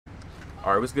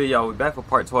Alright, what's good, y'all? We're back for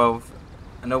part 12.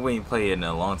 I know we ain't played in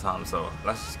a long time, so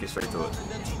let's just get straight to it.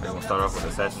 We're gonna start off with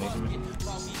assassination.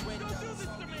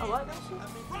 Oh, what?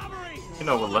 You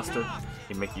know, with Lester,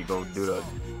 he make you go do the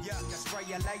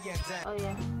Oh,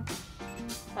 yeah.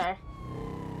 Sorry.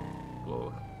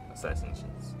 little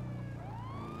assassinations.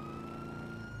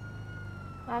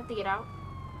 I have to get out.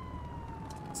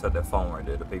 Set that phone right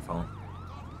there, the big phone.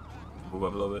 Move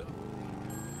up a little bit.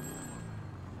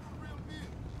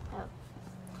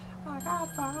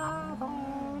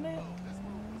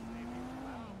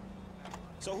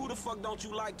 So who the fuck don't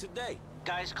you like today?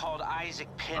 Guy's called Isaac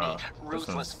Penny,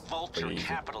 ruthless vulture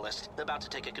capitalist, about to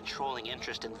take a controlling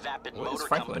interest in Vapid Motor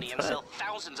Company and sell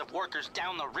thousands of workers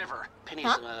down the river. Penny's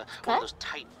one of those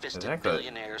tight-fisted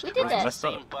billionaires who rides the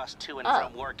same bus to and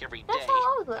from work every day.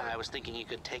 I was thinking you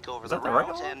could take over the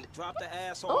route and drop the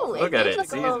ass Oh, off. Look at it. Looks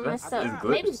See, a little that's messed up.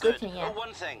 good. Maybe it's glitching, yeah. But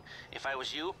one thing, if I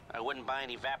was you, I wouldn't buy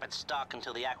any Vapid stock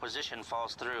until the acquisition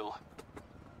falls through.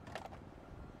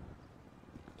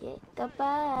 Get the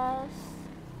bus.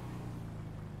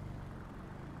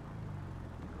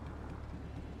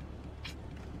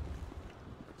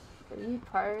 3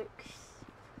 parks.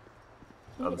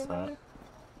 Other side.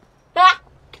 Ah!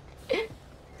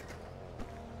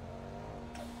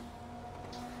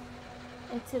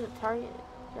 Into the target.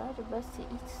 Drive the bus to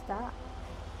each stop.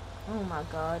 Oh my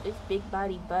god, this big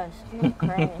body bus. I'm gonna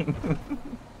crash.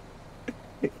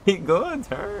 He going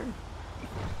turn.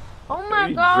 Oh my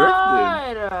He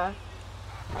god!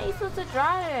 How you supposed to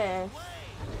drive?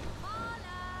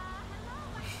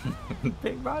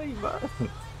 Big body bus.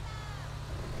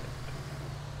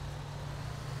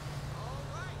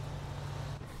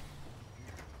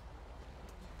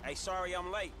 Hey, sorry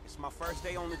I'm late. It's my first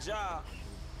day on the job.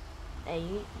 Hey,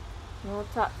 you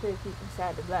don't talk to the people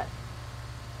inside the bus.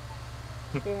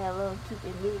 They have little keep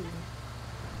it moving.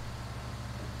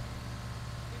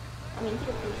 I mean,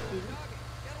 get a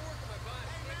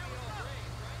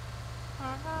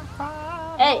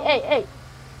Hey!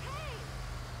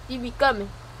 See me coming.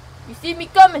 You see me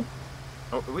coming?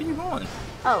 Oh, where you going?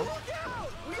 Oh.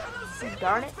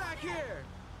 Darn it.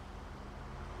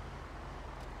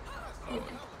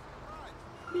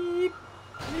 Beep.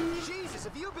 Jesus,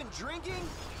 have you been drinking?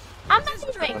 I'm not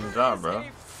even Good job, bro.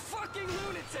 Fucking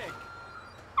lunatic!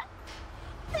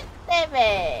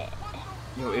 baby.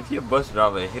 Yo, if your bus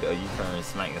driver hit a U-turn and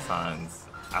smack the signs,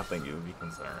 I think you would be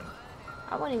concerned.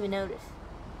 I won't even notice.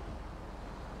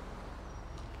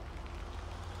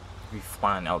 Be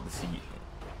flying out the seat.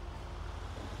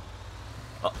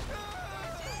 Oh.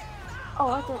 Oh,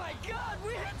 I Oh thought. my god,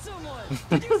 we hit someone!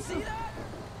 Did you see that?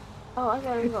 Oh, I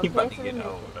thought it was He gonna about to get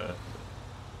out, man.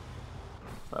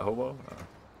 That hobo?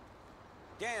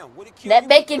 Damn, what it kill That you?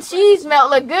 bacon cheese melt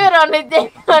look good on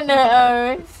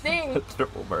the thing.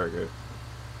 Triple burger.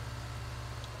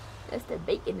 That's the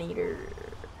baconator.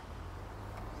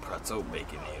 Pretzel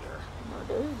baconator. No,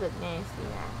 those look nasty.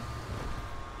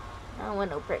 I don't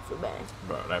want no pretzel bag.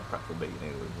 Bro, that pretzel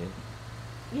baconator was good.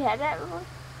 You had that before?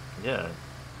 Yeah.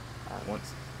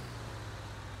 Once.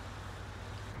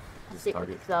 Sick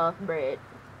with soft bread.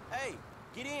 Hey,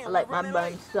 get in. I like we're my running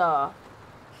bun late. soft.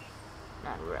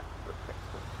 Not rough, but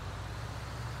pretzel.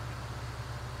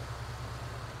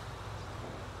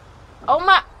 Oh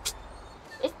my!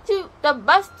 It's too. The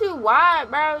bus too wide,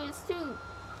 bro. It's too.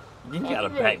 You ain't gotta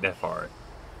back that far.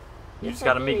 You Yes, just I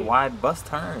gotta make did. wide bus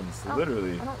turns,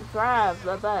 literally. I don't drive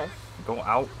the bus. Go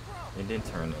out and then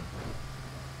turn in.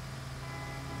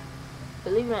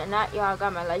 Believe it or not, y'all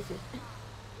got my license.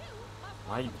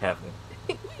 Why are you capping?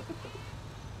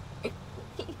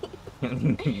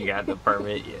 You got the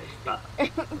permit yet? Stop.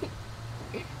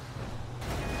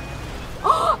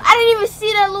 Oh, I didn't even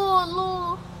see that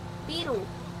little beetle.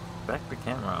 Back the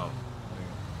camera out.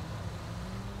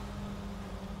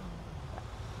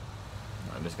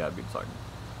 Alright, this gotta be the target.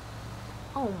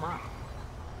 Oh my.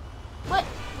 What?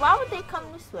 Why would they come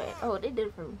this way? Oh, they did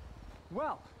it for me.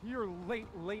 Well, you're late.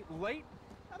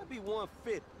 That'll be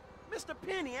 150. Mr.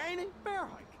 Penny, ain't it? Bear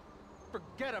hike.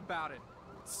 Forget about it.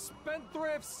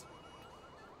 Spendthrifts.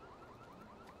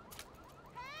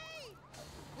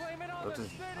 Blame it on Let's the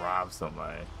just city. rob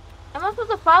somebody. Am I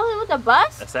supposed to follow him with the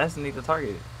bus? Assassinate the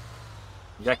target.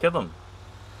 You gotta kill them.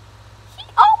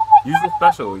 Oh my Use god. the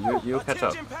special. You'll catch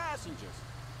up. Attention passengers.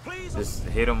 Please. Just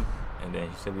hit him, and then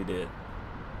he should be dead.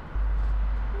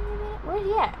 Where's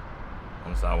he at?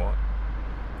 On the sidewalk.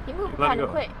 He You moved let it kind of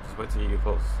go. quick. Just wait till you get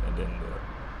close, and then do it.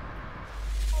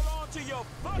 Hold on to your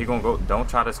butt. He gonna go. Don't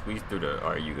try to squeeze through the.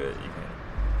 Alright, you good. You can.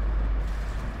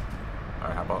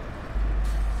 Alright, how about?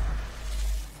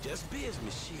 Just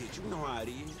business shit. You know how it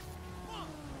is.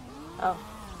 Oh.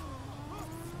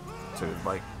 To his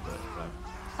bike.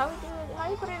 How we do it? How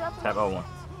you put it up? Tap L1.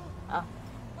 Oh.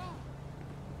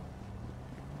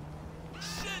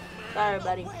 Sorry,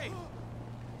 buddy.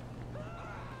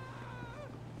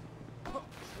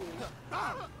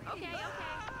 Okay.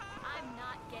 I'm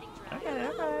not getting drowned.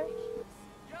 Okay.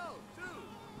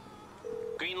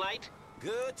 Green light?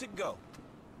 Good to go.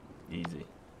 Easy.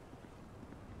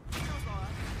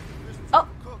 Oh,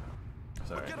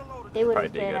 Sorry. they would Probably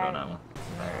have did said good on that one.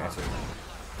 Alright, answer.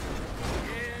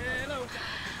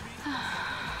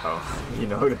 Oh, you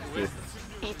know this.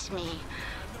 It's me.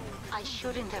 I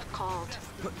shouldn't have called.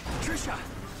 Trisha!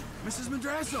 Mrs.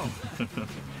 Madrazo!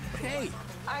 Hey!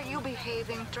 Are you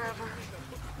behaving, Trevor?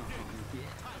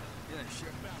 Yeah, sure.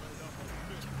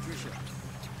 Trisha,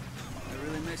 I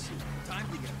really miss you. Time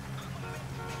together.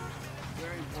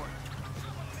 Very important.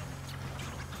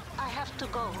 I have to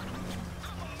go.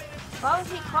 why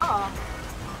was he called?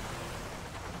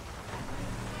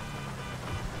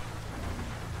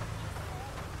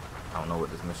 I don't know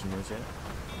what this mission is yet.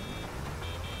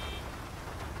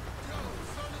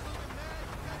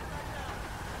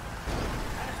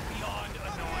 Beyond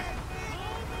annoying.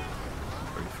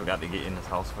 Or you forgot to get in this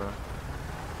house for her.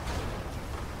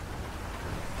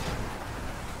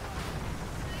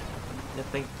 You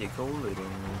think you're cooler than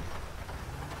me.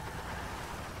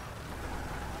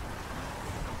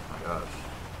 Oh my gosh.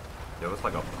 Yo, it's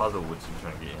like a puzzle with you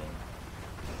trying to get in.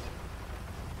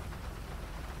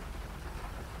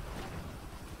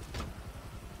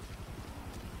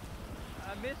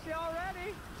 I miss you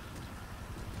already.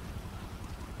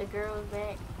 The girl is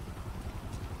back.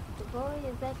 The boy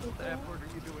is back What the again. F word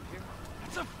are you doing here?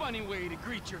 It's a funny way to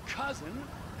greet your cousin.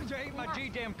 You ain't my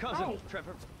G-damn cousin, Right.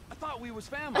 Trevor. I thought we was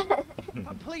family.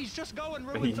 Please, just go and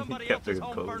ruin He somebody kept else's it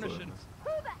home close on furnishings.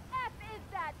 Who the F is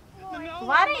that, Floyd? No,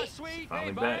 Why my did- sweet. Finally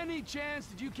Hey, by back. any chance,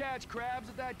 did you catch crabs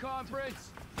at that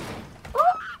conference?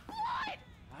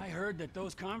 I heard that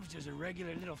those conferences are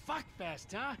regular little fuck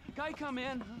fest, huh? Can I come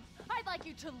in? I'd like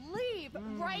you to leave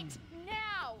right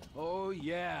now. Oh,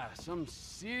 yeah. Some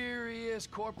serious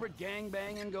corporate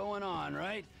gangbanging going on,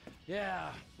 right?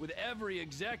 Yeah, with every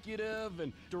executive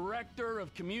and director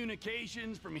of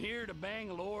communications from here to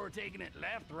Bangalore taking it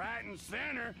left, right, and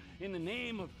center in the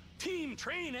name of team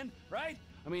training, right?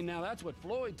 I mean, now that's what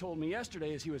Floyd told me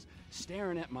yesterday as he was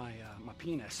staring at my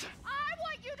penis. I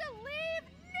want you to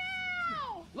leave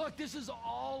now. Look, this is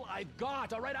all I've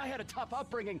got, all right? I had a tough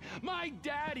upbringing. My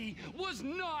daddy was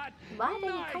not Why did he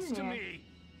nice come to here? me.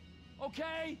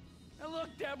 Okay? And look,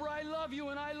 Deborah, I love you,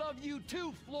 and I love you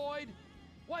too, Floyd.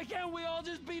 Why can't we all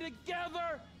just be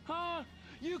together, huh?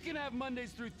 You can have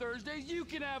Mondays through Thursdays. You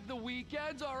can have the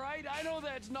weekends, all right? I know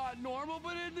that's not normal,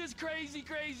 but in this crazy,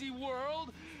 crazy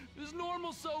world, is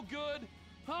normal so good,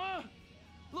 huh?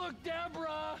 Look,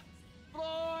 Deborah,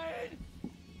 Floyd.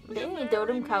 They need to throw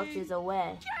them couches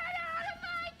away. Get out of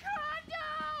my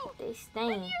condo. They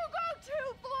stink. You go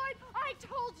too, Floyd. I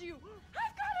told you.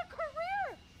 I've got a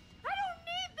career. I don't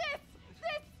need this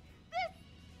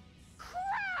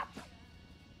crap.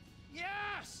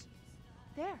 Yes!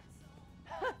 There.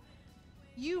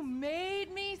 You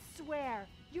made me swear.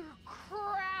 You're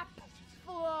crap,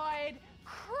 Floyd.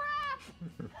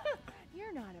 Crap.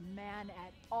 You're not a man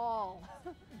at all.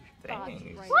 God's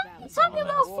Dang. right What? about Talking you.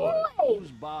 about Floyd, Floyd.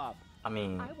 who's Bob? I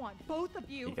mean, I want both of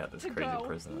you he got this to crazy go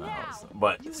person in the now. house.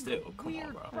 But You and still, your come on,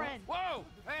 weird bro. friend. Whoa!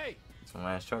 Hey! It's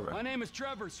my ass Trevor. My name is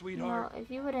Trevor, You know, sweetheart. if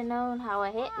you would have known how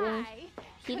it hit me, I he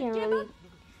could didn't give really. a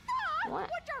fuck What?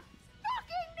 what your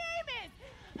fucking name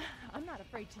is. I'm not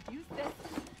afraid to use this.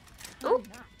 Oop.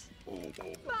 I'm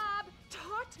not. Bob,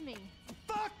 talk to me.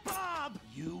 Fuck Bob!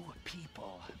 You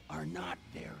people are not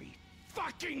very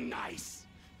fucking nice!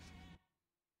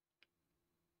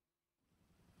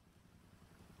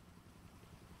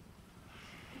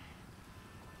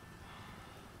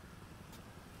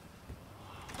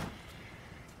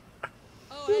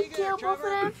 Oh, Did hey he there, kill both of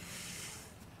Trevor. them?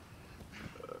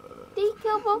 Did he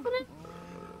kill both of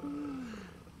them?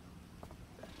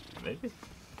 Maybe.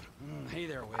 Hey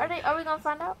there, Wade. Are we gonna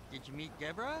find out? Did you meet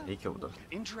Deborah? He killed us.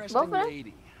 Interesting Both of them?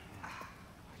 lady.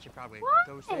 I should probably Why?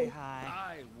 go say hi.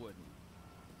 I wouldn't.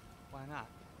 Why not?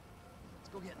 Let's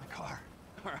go get in the car.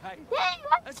 All right? Dang,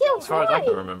 let's Let's kill go. As far as I can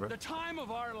Floyd. remember, The time of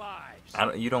our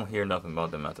lives. you don't hear nothing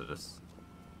about them after this.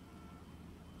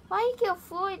 Why he kill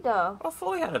Floyd though? Oh,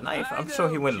 Floyd had a knife. I I'm sure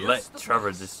he know wouldn't let just the Trevor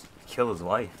place. just kill his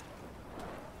wife.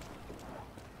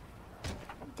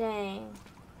 Dang,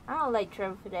 I don't like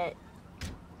Trevor for that.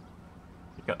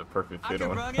 He got the perfect I fit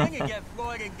could on. run in and get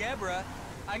Floyd and Deborah.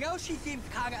 I know she seems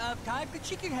kind of uptight, but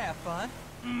she can have fun.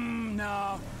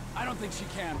 No, I don't think she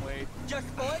can, Wade. Just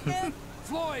Floyd then?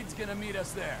 Floyd's gonna meet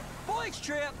us there. Floyd's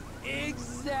trip.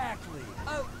 Exactly.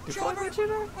 Oh, You Trevor, fucking with you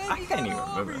there? man, I you can't got even all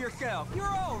over remember. yourself. You're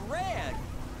all red.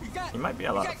 You might be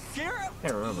a lot. You got syrup?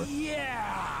 Can't remember.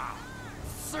 Yeah.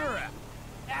 Syrup.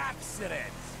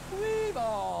 Accidents. We've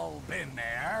all been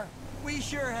there. We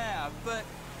sure have, but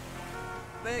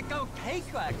it don't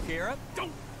taste like syrup.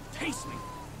 Don't taste me,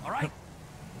 all right?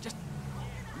 Just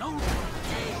no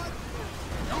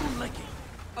licking.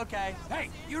 Okay. Hey,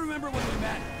 you remember when we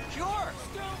met? Sure.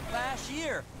 Last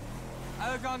year,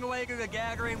 I was on the way to the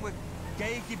gathering with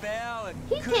Daisy Bell and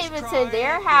He Chris came into Tryon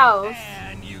their house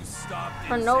And you stopped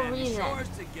for in no Sandy reason. Shores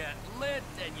to get lit,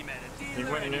 and you met a He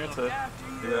dealer, went in and he there looked to after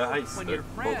do you the heist, when the your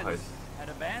boat friends heist. had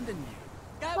abandoned you.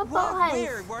 That What was boat heist?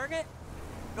 weird, wasn't it?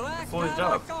 The last For his time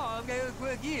job. I saw him, they was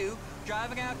with you,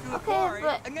 driving out to a Okay, quarry,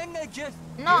 but- and then they just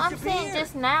No, I'm saying disappeared.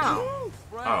 just now.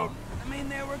 Right? Oh. I mean,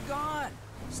 they were gone.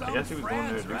 Some guess he was going there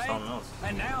friends, to do right? something else.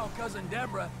 And now Cousin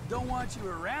Deborah don't want you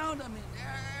around. I mean,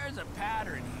 there's a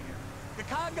pattern here. The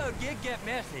Congo did get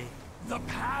messy. The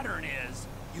pattern is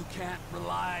you can't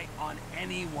rely on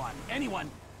anyone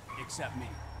except me.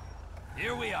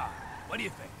 Here we are. What do you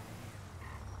think?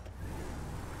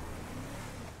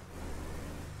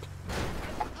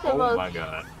 The Oh most my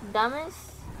god. dumbest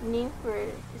name for a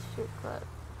strip club.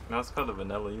 No, it's called the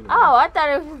Vanilla Universe. Oh, I thought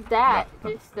it was that.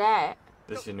 No. Just that.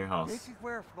 This is your new house. This is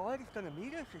where Floyd is gonna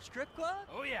meet us at strip club?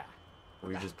 Oh, yeah.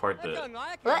 We just parked I the. don't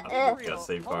like What? it. He's a Got real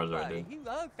safe cars right homebody. there. He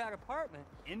loves that apartment.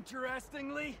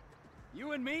 Interestingly,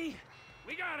 you and me,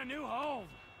 we got a new home.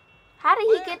 How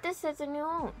did he get this as a new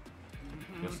home?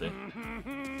 You'll see.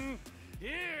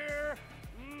 Here.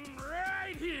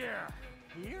 Right here.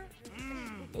 Here?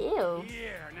 Ew.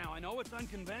 Here. Now, I know it's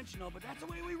unconventional, but that's the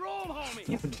way we roll, homie.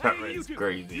 That Hey, man's you two,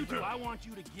 crazy, you two, bro. I want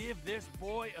you to give this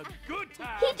boy a good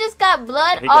time. He just got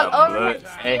blood He all got over blood. his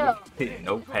Hey, shirt.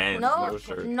 no pants, No, no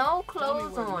shirt. no Tell me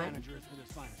clothes where the on. manager is for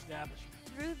this fine establishment.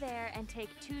 Through there and take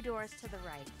 2 doors to the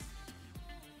right.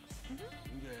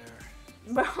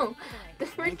 There. Bro, the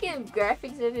freaking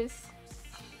graphics of this.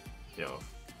 Yo,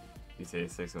 you say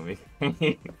sex with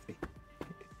me.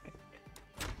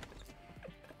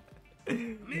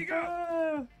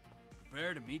 Amigo!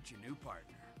 Prepare to meet your new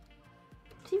partner.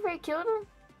 She Ray killed him?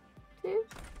 Too?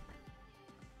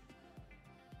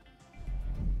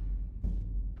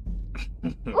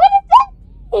 What does that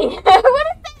mean? What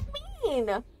does that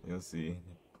mean? You'll see.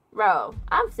 Bro,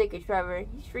 I'm sick of Trevor.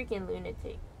 He's freaking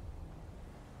lunatic.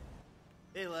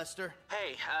 Hey, Lester.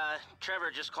 Hey,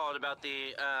 Trevor just called about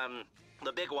the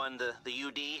big one, the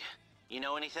UD. You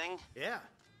know anything? Yeah,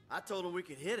 I told him we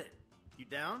could hit it. You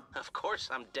down? Of course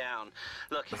I'm down.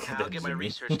 Look, Look at I'll that get my Jimmy.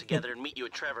 research together and meet you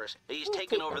at Trevor's. He's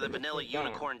taking over the Vanilla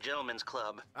Unicorn Gentlemen's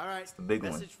Club. All right. The big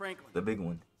one. Message Franklin. The big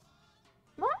one.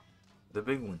 What? The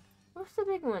big one. What's the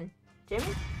big one? Jimmy?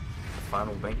 The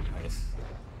final bank heist.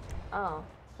 Oh,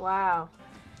 wow.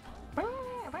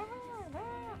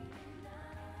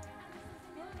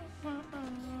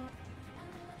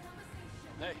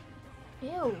 Hey,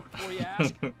 Ew. before you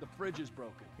ask, the fridge is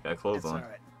broken. Got clothes It's all on.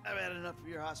 right. I've had enough of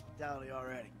your hospitality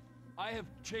already. I have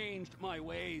changed my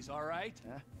ways, all right?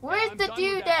 Where's I'm the done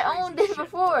dude with that crazy owned it shit.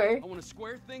 before? I want to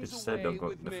square things Just said away don't go-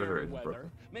 with the refrigerator's Merriweather.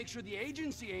 broken. Make sure the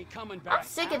agency ain't coming back. I'm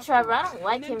sick of after Trevor. I us, don't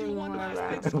like and then him do one anymore,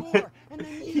 last bro. big score, and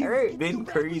then He's you hurt. been do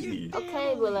that crazy. with you.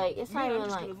 Okay, but like, it's not Man, I'm even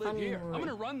just like gonna live funny here. I'm anymore.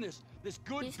 gonna run this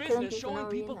good He's killing business, people showing no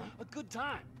people reason. a good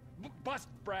time. Bust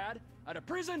Brad out of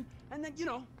prison, and then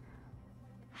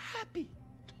happy.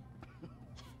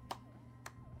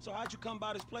 So how'd you come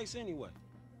by this place anyway?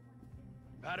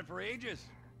 Had it for ages.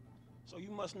 So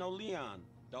you must know Leon,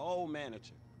 the old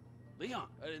manager. Leon,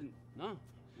 I didn't know.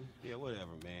 Yeah,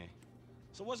 whatever, man.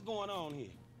 So what's going on here?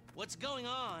 What's going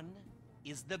on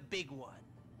is the big one.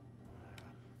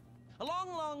 A long,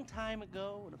 long time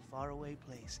ago in a faraway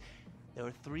place, there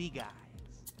were 3 guys.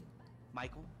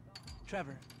 Michael,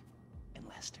 Trevor, and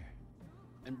Lester.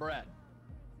 And Brad.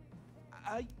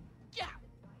 Yeah.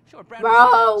 Sure, Brad. Bro,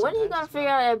 was when are you sometimes gonna as figure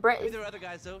well. out that Brett Maybe is there were other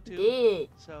guys though too. dead?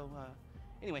 So,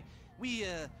 anyway, we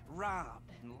robbed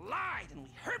and lied and we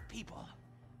hurt people.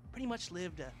 Pretty much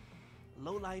lived a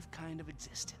low-life kind of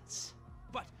existence.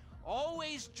 But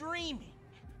always dreaming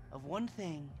of one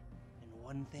thing and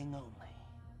one thing only.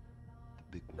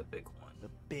 The big one. The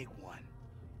big one.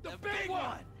 The big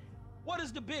one! What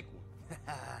is the big one?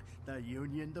 The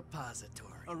Union Depository.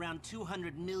 Around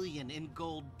 200 million in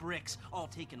gold bricks, all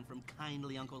taken from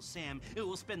kindly Uncle Sam, who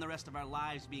will spend the rest of our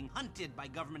lives being hunted by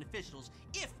government officials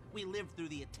if we live through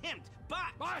the attempt.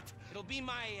 But it'll be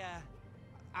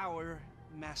our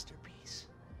masterpiece.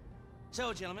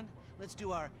 So, gentlemen, let's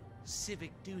do our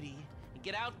civic duty and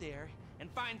get out there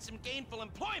and find some gainful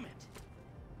employment.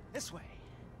 This way.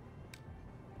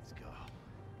 Let's go.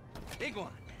 Big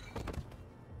one.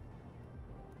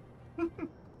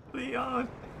 Leon.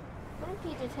 What if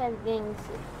he just has gangs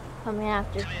coming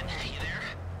after him? You there?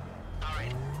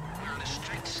 Alright, we're on a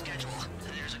strict schedule.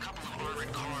 There's a couple of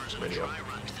armored cars on a dry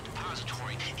run to the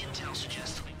depository. Intel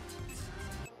suggests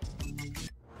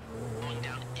going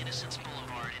down Innocence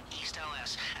Boulevard in East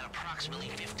LS at approximately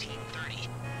 15:30.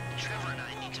 Trevor and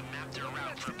I need to map their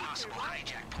route for a possible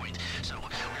hijack point, so we're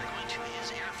going to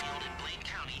his airfield in Blaine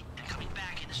County and coming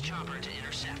back in his chopper to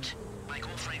intercept.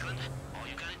 Michael Franklin, all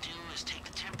you gotta do is take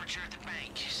the temperature at the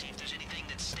bank, see if there's anything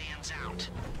that stands out.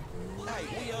 Hey,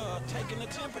 we taking the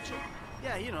temperature?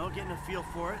 Yeah, you know, getting a feel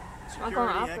for it. I'm going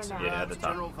up Security, or exit down? Yeah, routes, the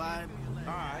top. general vibe.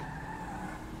 All right.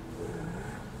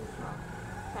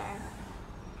 Okay.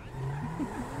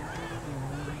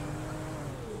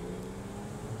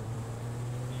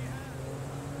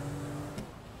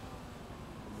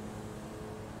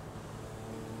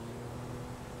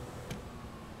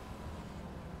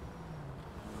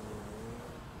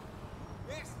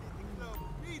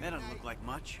 That doesn't look like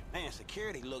much. Man,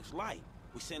 security looks light.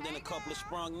 We send in a couple of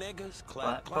sprung niggas.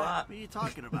 Clap, Clap, clap. What are you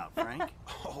talking about, Frank?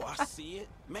 Oh, I see it.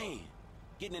 Man,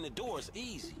 getting in the door is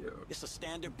easy. Yo. It's a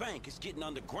standard bank. It's getting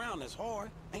underground that's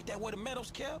hard. Ain't that where the metal's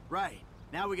kept? Right.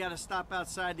 Now we gotta stop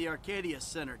outside the Arcadia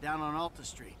Center down on Alta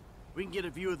Street. We can get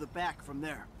a view of the back from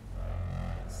there.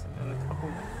 And a couple.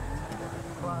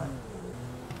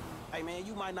 Hey, man,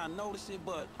 you might not notice it,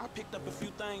 but I picked up a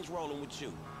few things rolling with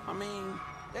you. I mean,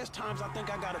 there's times I think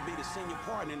I gotta be the senior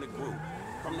partner in the group.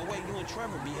 From the way you and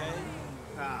Trevor behave.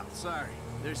 Ah, sorry.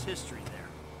 There's history there.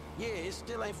 Yeah, it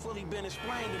still ain't fully been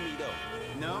explained to me, though.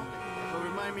 No? Well,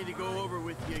 remind me to go over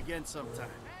with you again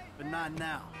sometime. But not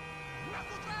now.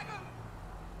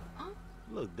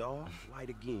 Look, dawg, light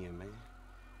again, man.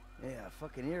 Yeah,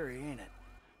 fucking eerie, ain't it?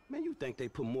 Man, you think they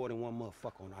put more than one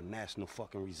motherfucker on our national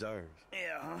fucking reserves?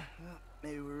 Yeah, huh? Well,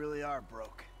 maybe we really are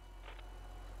broke.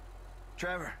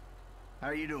 Trevor, how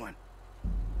are you doing?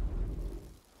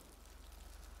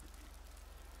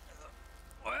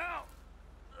 Well,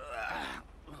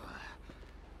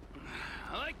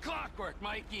 I like clockwork,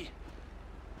 Mikey.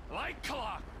 I like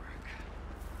clockwork.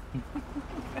 You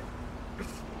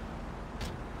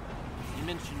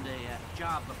mentioned a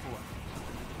job before.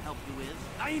 Something we can help you with?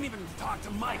 I ain't even talked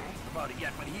to Mike about it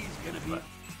yet, but he's gonna be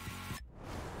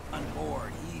on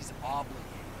board. He's obligated.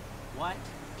 What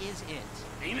is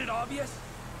it? Ain't it obvious?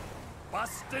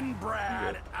 Bustin'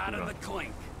 Brad out of the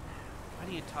clink. Why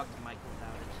do you talk to Michael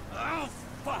about it? Oh,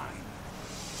 fine.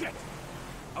 Shit.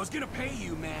 I was gonna pay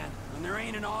you, man. When there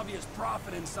ain't an obvious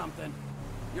profit in something,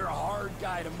 you're a hard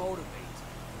guy to motivate.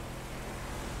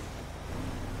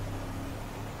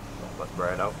 Bust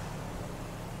Brad out.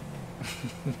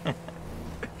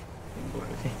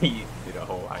 He did a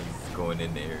whole heist going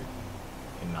in there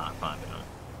and not finding him.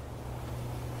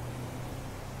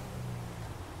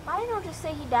 Why didn't you just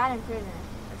say he died in prison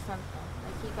or something?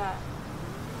 Like he got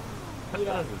beat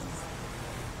up.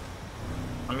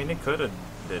 I mean, they could have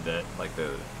did that, like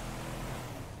the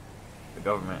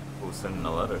government was sending the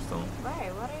letters to him.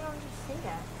 Right, why don't you just say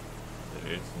that?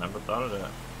 They just never thought of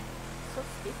that. So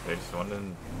stupid. They just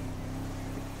wanted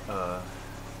to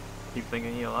keep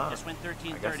thinking he alive. Just went I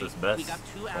guess 13:30. it's best We got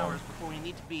 2 for hours him. before we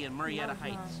need to be in Marietta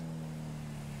Heights.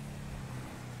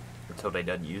 Until they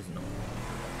done using them.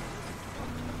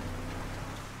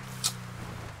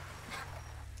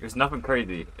 It's nothing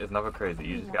crazy. It's nothing crazy.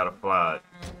 You just gotta fly it.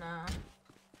 No.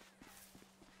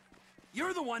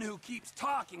 You're the one who keeps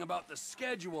talking about the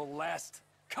schedule, Lest.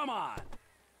 Come on.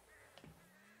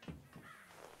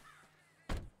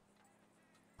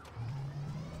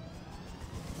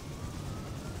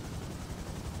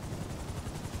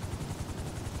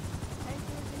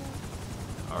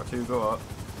 R2 go up.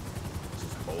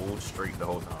 Just hold straight the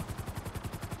whole time.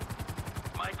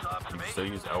 You can still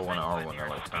use L1 and R1 at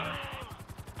like time.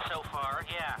 So far,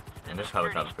 yeah. And this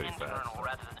helicopter's pretty fast. Internal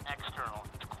rather than external.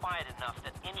 It's quiet enough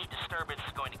that any disturbance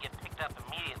is going to get picked up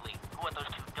immediately. What those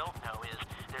two don't know is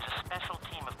there's a special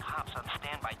team of cops on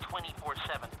standby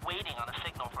 24/7, waiting on a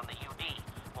signal from the UD.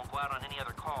 Won't go out on any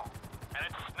other call. And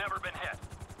it's never been hit.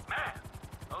 Man,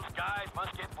 those guys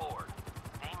must get bored.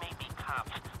 They may be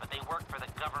cops, but they work for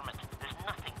the government. There's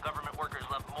nothing government workers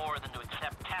love more than to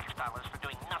accept tax dollars for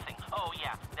doing nothing. Oh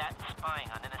yeah, that's spying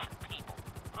on innocent people.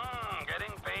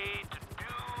 Getting paid to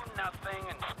do nothing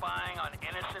and spying on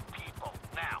innocent people.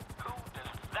 Now, who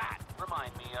does that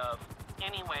remind me of?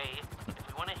 Anyway, if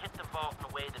we want to hit the vault in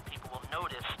a way that people will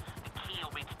notice, the key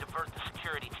will be to divert the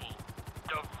security team.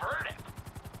 Divert it?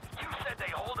 You said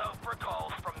they hold out for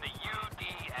calls from the UD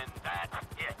and that's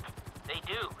it. They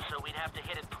do, so we'd have to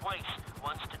hit it twice,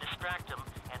 once to distract them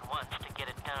and once to get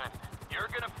it done. You're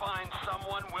gonna find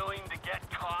someone willing to get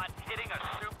caught hitting a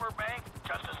super bank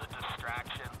just as a distraction?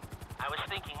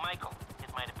 thinking Michael. It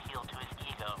might appeal to his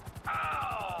ego.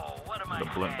 Oh, what am I The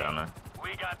blimp saying? down there.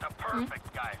 We got the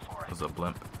perfect guy for it. There's a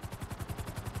blimp.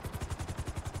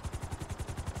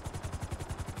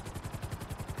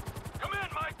 Come in,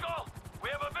 Michael. We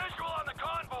have a visual on the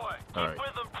convoy. All Keep right.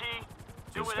 with them, T.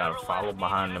 Do Just gotta whatever follow Leonard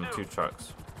behind needs them you to two do.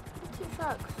 trucks. Two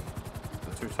trucks.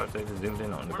 The two trucks they just zoomed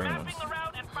in on, the We're green ones. mapping the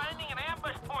route and finding an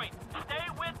ambush point. Stay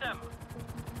with them.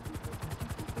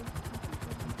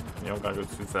 You don't gotta go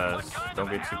too fast. Don't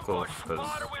get too close, because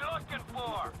What are we looking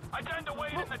for? I tend to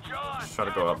wait in the jaws. just try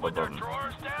to go up with their above them.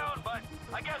 drawers down, but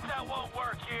I guess that won't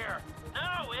work here.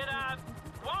 No, it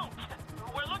won't.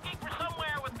 We're looking for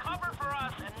somewhere with cover for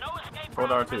us and no escape Hold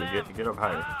route for R2, them. get up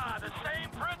higher. Ah, the same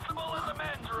principle as the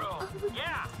men's room.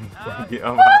 Yeah. Get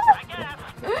up higher. I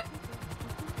guess.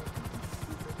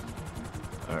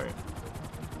 Alright.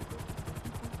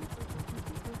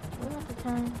 We have to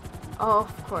turn. Oh,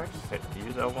 of course. Hey,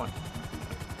 use L1.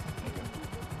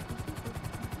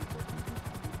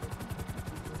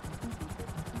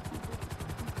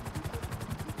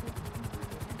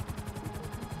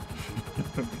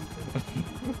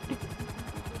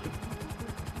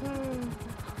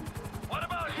 What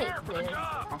about I here hate for the this.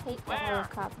 job? I hate the Where?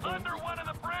 helicopter. Under one of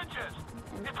the bridges.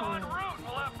 It's en route.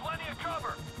 We'll have plenty of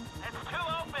cover. It's too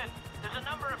open. There's a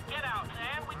number of get-outs,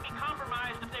 and we'd be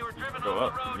compromised if they were driven Go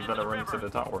off up. the road You into better the run river. to the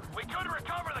tower. We could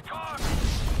recover the car.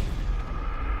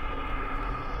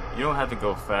 You don't have to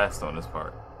go fast on this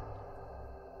part.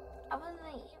 I wasn't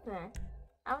either.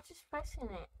 I was just pressing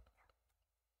it.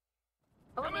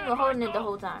 I wasn't even holding it the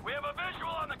whole time. We have a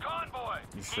visual on the convoy.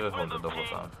 You should hold it the whole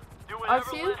time. Do whatever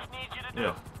R2? Les needs you to do.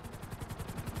 Yeah.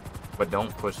 But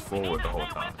don't push forward the whole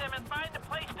Stay time. with them and find a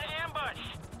place to ambush.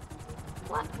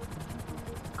 What?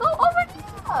 Go over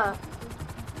there!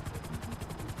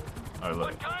 Alright,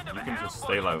 look. You can just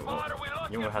stay like,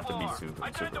 you don't have to be I super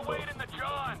tend to close. wait in the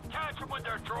jaw and catch them with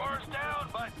their drawers down,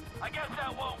 but I guess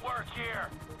that won't work here.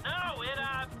 No, it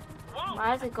won't.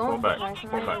 Why is it Pull going back, for us? pull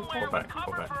back, Somewhere pull back, with pull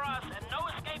cover back. for us and no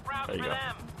escape route There you for go.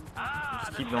 them.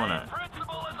 Just keep doing that.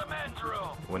 Principle is a men's room.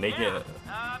 When they get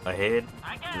ahead,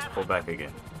 I guess. just pull back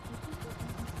again.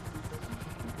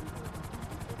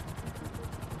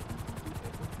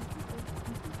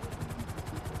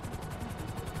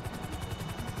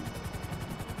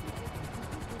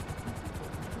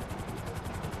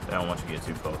 They don't want you to get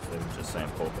too close. They were just saying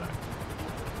pull back.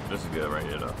 This is good right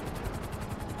here though.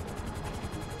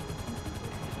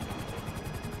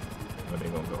 But they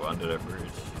gonna go under that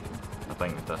bridge. I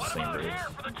think that's the same bridge. Here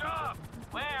for the job.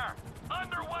 Where?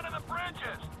 Under one of the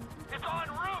bridges. It's en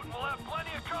route and we'll have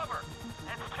plenty of cover.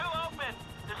 It's too open.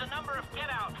 There's a number of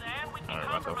get-outs, and we'd be Alright,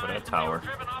 watch out for that compromised if they tower. were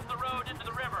driven off the road into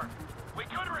the river. We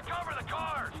could recover the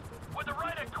cars. With the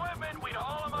right equipment, we'd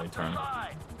haul them up the turn.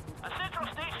 side. A central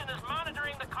station is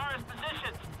monitoring the car's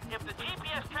positions. If the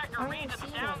GPS tracker reads it's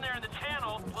down there in the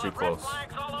channel, we'll Too have red close.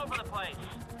 flags all over the place.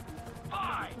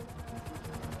 Fine.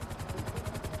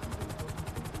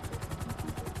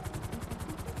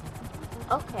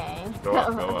 Okay. Go up,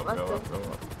 go up, What go the- up, go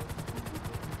up.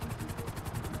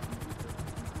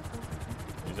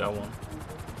 Use that one.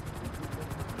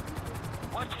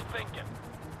 What you thinking?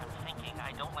 I'm thinking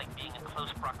I don't like being in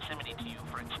close proximity to you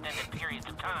for extended periods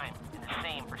of time, and the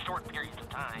same for short periods of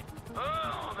time.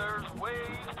 Oh, there's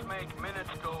ways to make minutes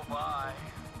go by.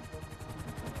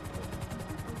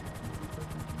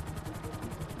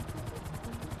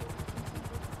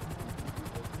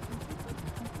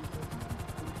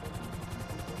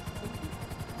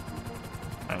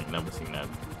 I ain't never seen that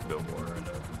billboard right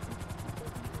there.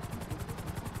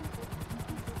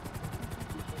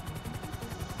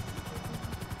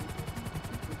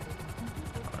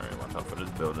 Alright, watch out for this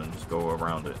building. Just go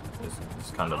around it.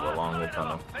 It's kind of a long little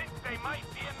tunnel. Think they might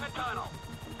be in the tunnel.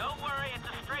 Don't worry, it's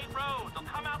a straight road. They'll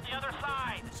come out the other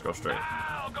side. Just go straight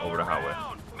I'll go over the highway.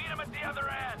 around. Meet them at the other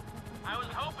end. I was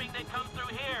hoping they'd come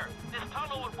through here. This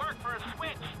tunnel would work for a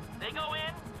switch. They go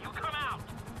in, you come out.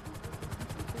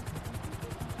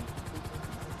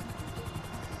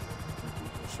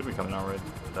 Should be coming out right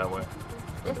that way.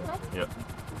 This way? Yep.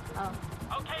 Oh.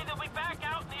 Okay, they'll be back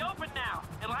out in the open now.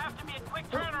 It'll have to be a quick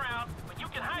turnaround, but you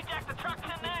can hijack the trucks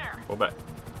in there. Pull back.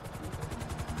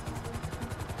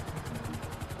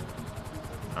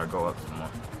 Alright, go up some more.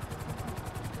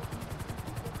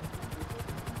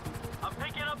 I'm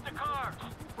picking up the cars.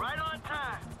 Right on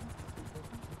time.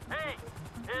 Hey,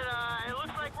 it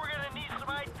looks like we're gonna need some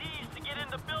IDs to get in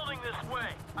the building this way.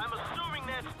 I'm assuming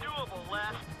that's doable,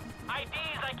 Les.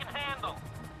 IDs I can handle.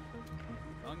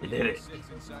 You did it. Six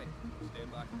inside.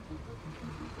 Stand by.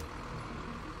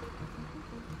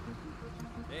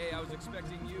 Hey, I was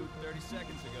expecting you 30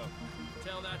 seconds ago.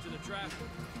 Tell that to the traffic.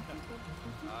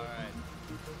 All right.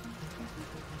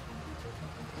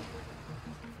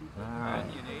 Alright.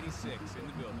 Onion 86 in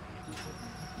the building.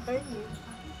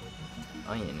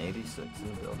 Onion 86 in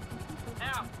the building.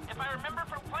 Now, if I remember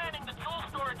from planning the tool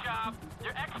store job,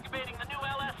 they're excavating the new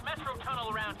LS Metro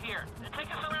tunnel around here. Take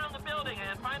us around the building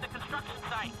and find the construction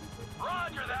site.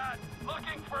 Roger that.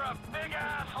 Looking for a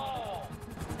big-ass hole.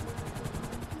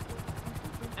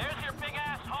 There's your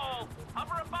big-ass hole.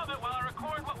 Hover above it while I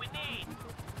record what we need.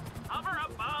 Hover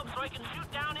above so I can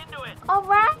shoot down into it.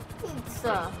 Alright,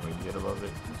 When we get above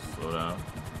it, slow down.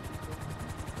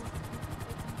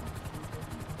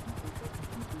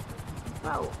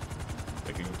 Bro.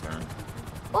 Take a U-turn.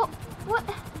 Oh, what?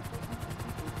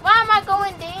 Why am I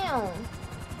going down?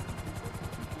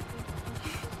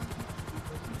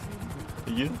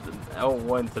 Use the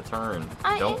L1 to turn.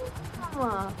 I Don't.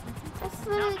 am. That's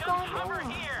literally going down.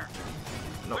 Here.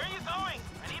 No. Where are you going?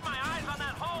 I need my eyes on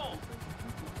that hole.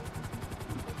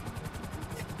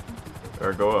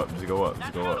 Or go up. Just go up.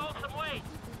 Just go up. Hold some weight.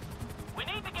 We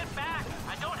need to get back.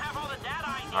 I don't have all the data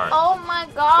I need. All right. Oh my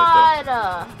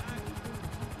god.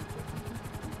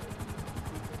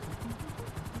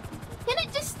 Can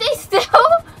it just stay still?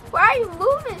 Why are you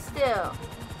moving still?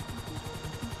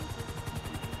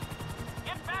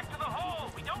 Get back to the hole.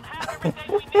 We don't have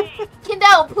everything we need.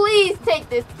 Kendall, please take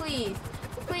this, please.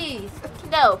 Please.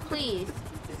 Kendall, please.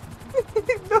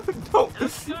 No,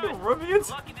 don't. Run me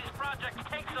into. Lucky these projects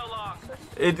take so long.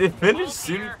 It finished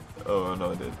soon. Oh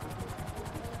no, it did.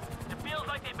 It feels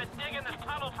like they've been digging this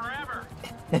tunnel forever.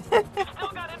 You've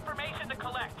still got information to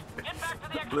collect. Get back to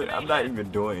the excavation. Look, I'm not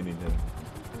even doing anything.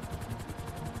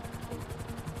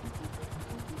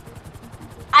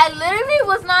 I literally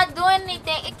was not doing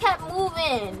anything. It kept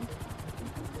moving.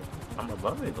 I'm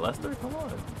above it, Lester. Come on.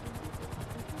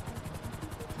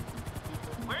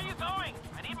 Where are you going?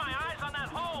 I need my eyes on that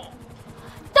hole.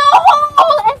 The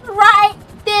hole is right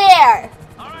there.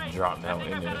 All right. Drop down I think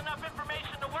in I've there. got enough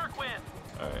information to work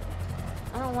with. All right.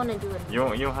 I don't want to do it. You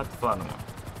don't have to fly no more.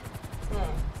 Yeah.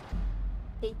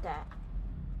 Hate that.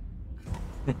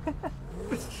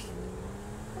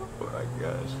 Oh my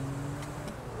gosh.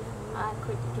 I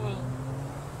quit the game.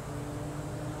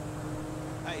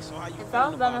 Hey, so how you If I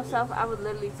was by about myself, I would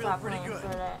literally Feel stop pretty playing good. for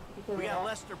that. Because We of got that.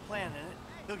 Lester planning it.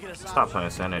 He'll get us Stop playing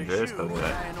San Andreas because of I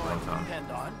that know I one can time.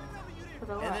 depend on. For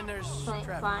the And what? then there's Playing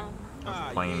Trevor. flying.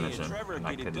 Playing yeah, mission, Trevor and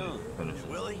I get it couldn't done. finish it.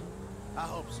 Willie? I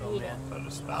hope so, Yeah. man. So I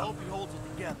just I stopped. hope he holds it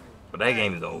together. But that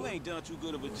game is You old. ain't done too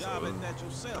good of a job at that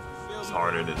yourself. You feel It's me?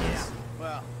 harder than this.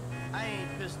 Well, I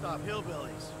ain't pissed off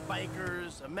hillbillies,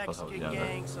 bikers, a Mexican younger.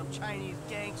 gang, some Chinese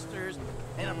gangsters,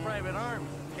 and a private army,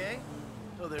 okay?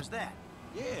 So there's that.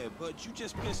 Yeah, but you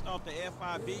just pissed off the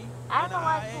FIB I don't and know the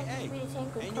why IAA can't be taking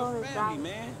and control your of family, that.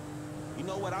 man. You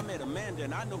know what? I met Amanda,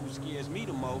 and I know who scares me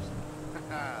the most.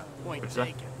 Point What's that?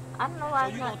 taken. I don't know So why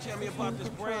you it's gonna not tell me about this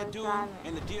control Brad of dude driving.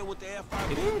 and the deal with the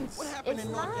FIB? It is. What happened It's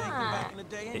in North Yankton back in the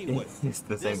day anyway? It's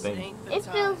the same This thing. ain't the It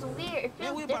time. feels weird. It Man,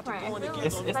 feels we about to different. go in It and feels get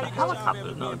It's on the this like big job helicopter.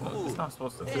 ever No, being it's not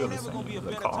supposed to There feel ain't the never same gonna be a as the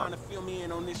better car. time to fill me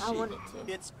in on this I shit. wanted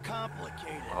to. It's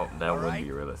complicated. Oh, that would alright?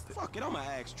 be realistic. Fuck it, I'ma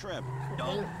ask Trevor.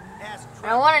 Don't ask I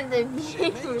Trevor. wanted to be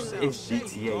Shit, man, you sound It's shady,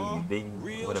 GTA. dawg. They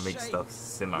Real want to make shady. stuff We'll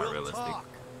semi-realistic. talk,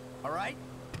 all right?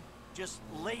 Just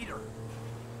later.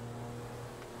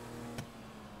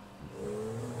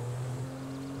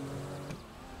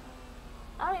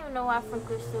 I don't even know why Frank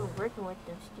was still working with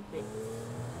them stupid.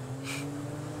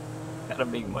 Gotta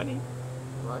make money.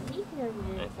 Well, he never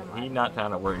did He not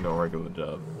trying to work no regular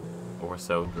job or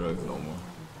sell drugs no more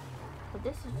But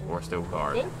this is or steal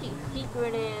cars. they keep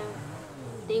secretive.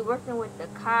 They working with the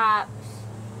cops.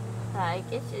 Like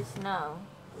it's just no.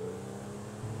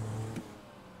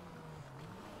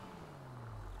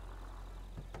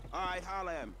 All right,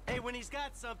 holla at me. Hey, when he's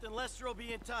got something, Lester will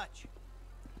be in touch.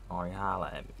 Alright,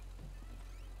 holla at me.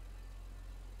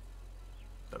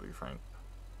 W. Frank.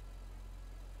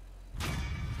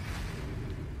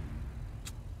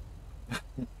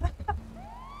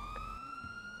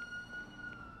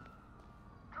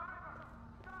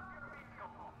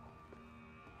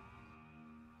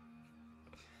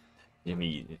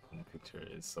 Jimmy in the picture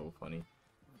is so funny.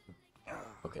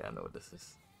 Okay, I know what this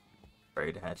is.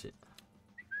 Buried hatchet.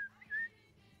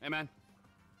 Hey, man.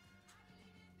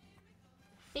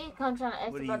 He come trying to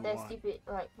ask What do about you that want? stupid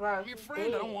like bro. Your he's friend, I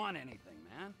dead. don't want anything,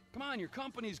 man. Come on, your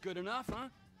company's good enough, huh?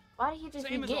 Why do you just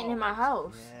Same be as getting in my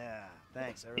always. house? Yeah,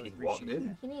 thanks. I really He walked appreciate in.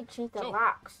 that. You need to change the So-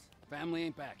 locks. Family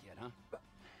ain't back yet, huh?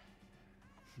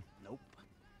 Nope.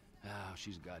 Oh,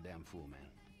 she's a goddamn fool, man.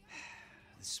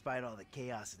 Despite all the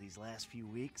chaos of these last few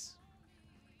weeks,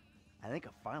 I think I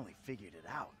finally figured it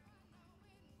out.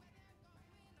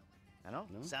 I know.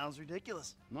 No? Sounds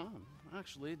ridiculous. No,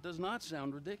 actually, it does not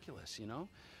sound ridiculous, you know?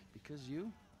 Because you're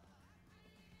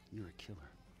a killer.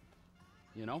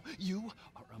 You know? You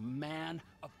are a man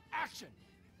of action.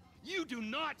 You do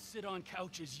not sit on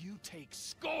couches, you take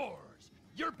scores.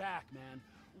 You're back, man.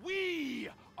 We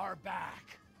are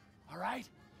back. All right?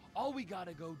 All we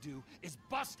gotta go do is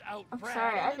bust out Brad,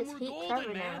 sorry, I and then just we're hate golden,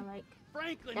 Trevor man. now. Like,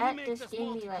 Franklin, that he makes just us gave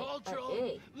me, like,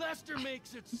 multicultural. Lester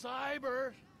makes it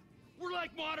cyber. We're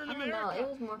like modern I don't America. know, it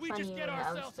was more we funny just than get the other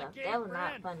ourselves a stuff. gay That was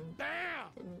friend. not funny.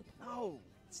 Bam! No,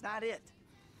 it's not it.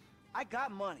 I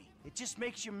got money. It just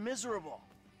makes you miserable.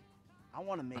 I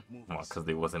want to make movies. Well, because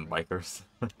they wasn't bikers.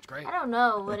 It's great. I don't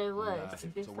know what it was.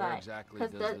 It's So where like, exactly cause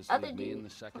does the this other leave me dude, in the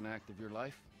second act of your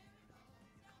life?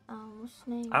 what's his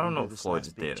name? I don't know if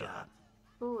Floyd's dead or not.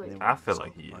 Floyd. I feel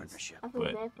like he is, I feel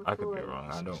but bad for I could be Floyd.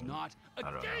 wrong. I don't know.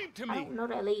 To I don't know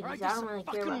that lady, so I don't really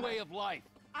care about way her. of life.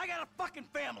 I got a fucking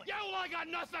family. Yeah, well, I got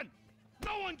nothing.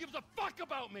 No one gives a fuck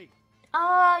about me.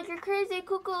 Oh, you're crazy,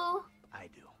 cuckoo. I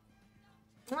do.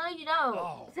 No, you don't.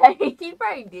 Oh. Sorry, you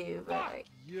probably do, but Fuck like,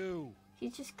 you.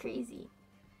 he's just crazy.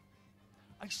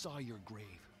 I saw your grave.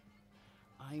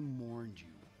 I mourned you.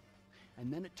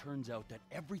 And then it turns out that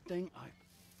everything I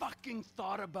fucking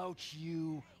thought about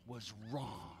you was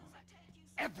wrong.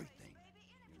 Everything.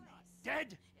 You're not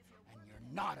dead, and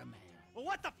you're not a man. Well,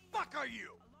 what the fuck are you?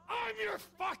 I'm your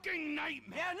fucking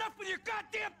nightmare. Yeah, enough with your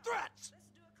goddamn threats.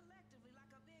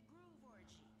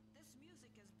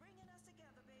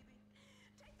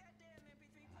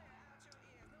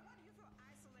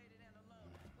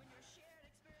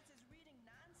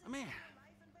 Man,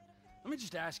 let me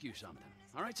just ask you something.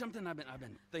 All right, something I've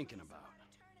been thinking about.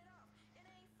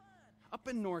 Up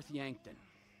in North Yankton,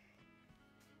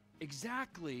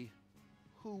 exactly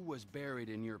who was buried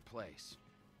in your place?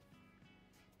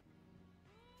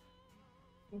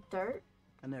 Dirt?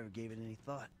 I never gave it any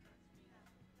thought.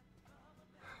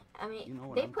 I mean, You know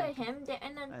what they I'm put thinking? him there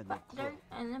in I the had no clue. dirt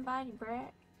and the body,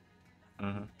 Brad.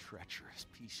 Treacherous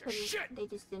piece of 'Cause shit. they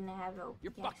just didn't have no.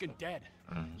 You're casket. fucking dead.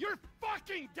 You're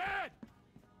fucking dead.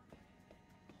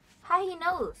 How he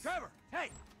knows? Trevor,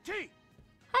 hey, T.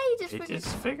 How he just He figured?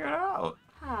 just figured it out.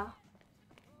 How?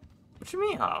 What you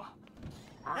mean, how?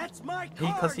 That's my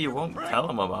car. Because he you won't prick. tell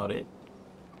him about it.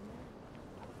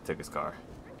 Took his car.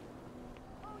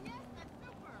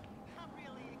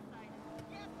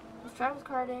 Is Travis'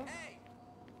 car there?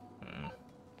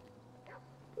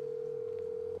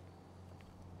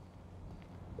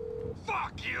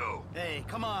 Fuck you! Hey,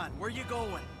 come on. Where you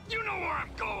going? You know where I'm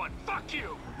going! Fuck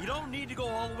you! You don't need to go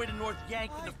all the way to North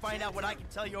Yankton to find out what I can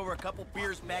tell you over a couple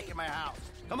beers back at my house.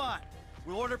 Come on.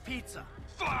 We'll order pizza.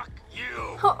 Fuck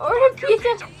you! Order Fuck your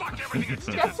pizza. Fuck everything it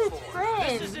stands That's his for!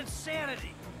 friend. This is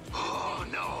insanity. Oh,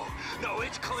 no. No,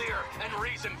 it's clear and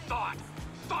reasoned thought.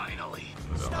 Finally.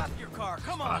 Stop your car.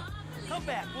 Come on. Come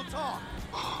back. We'll talk.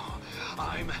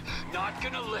 I'm not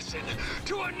gonna listen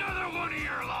to another one of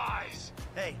your lies.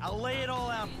 Hey, I'll lay it all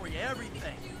out for you.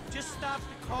 Everything. Just stop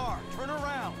the car. Turn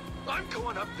around. I'm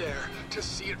going up there to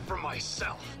see it for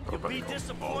myself. You'll be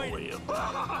disappointed.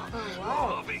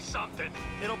 It'll be something.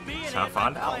 It'll be an Shall I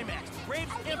find out? anticlimax.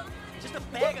 Graves empty. Just a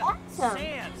bag of awesome.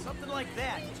 sand. Something like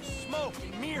that. Just smoke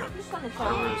and mirrors. He's gonna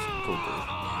tell you.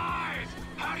 Lies!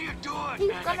 How do you do it? He's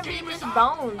The gonna be game is just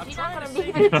on. bones. He's not gonna be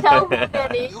able to tell who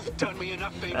that is. You've done me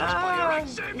enough favors, player.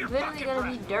 He's Save your literally fucking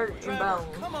gonna be breath. dirt and Trevor,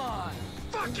 bones. come on.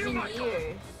 Fuck It's you, been Michael.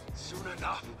 years. Soon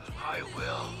enough, I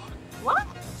will. What?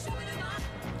 That's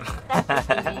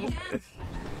what he means.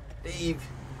 Dave.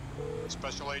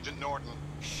 Special Agent Norton.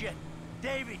 Shit.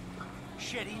 Davey.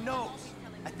 Shit, he knows.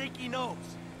 I think he knows.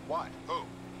 What? Who?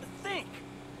 Think.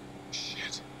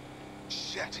 Shit.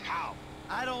 Shit, how?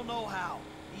 I don't know how.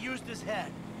 He used his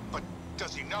head. But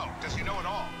does he know? Does he know at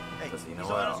all? Hey, Does he know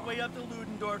he's at on his all? way up to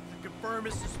Ludendorff to confirm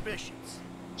his suspicions.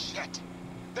 Shit.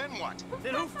 Then what?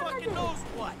 Then who fucking knows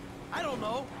what? I don't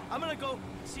know. I'm gonna go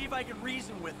see if I can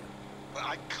reason with him.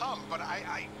 I'd come, but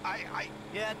I...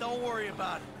 Yeah, don't worry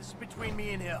about it. This is between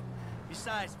me and him.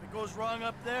 Besides, if it goes wrong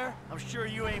up there, I'm sure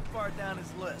you ain't far down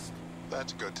his list.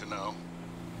 That's good to know.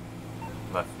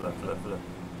 Left.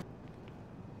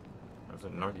 That's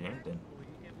in North Yankton.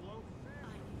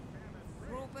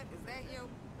 Rupert, is that you?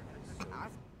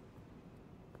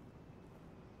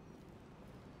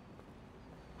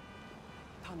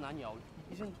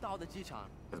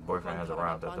 His boyfriend has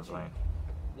arrived at the plane.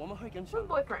 Who's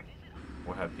boyfriend?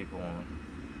 We'll have people on.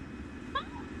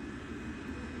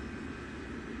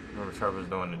 Remember Trevor's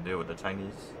doing the deal with the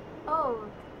Chinese? Oh,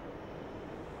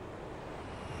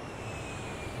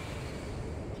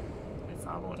 They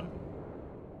following him.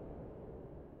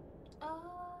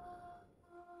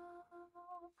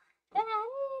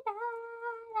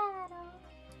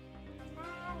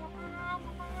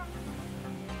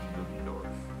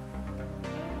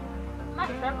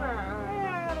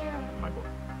 Michael.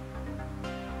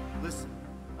 Listen,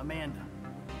 Amanda.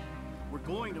 We're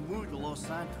going to move to Los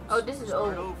Santos. Oh, this is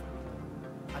Start over.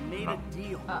 I made a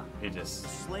deal. He just The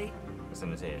slate it's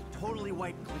in his head. totally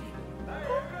wiped clean.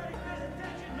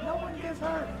 No one gets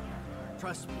hurt.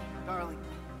 Trust me, darling.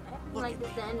 Look Like at this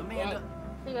me, the end Amanda.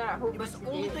 Figure out who It was bunch the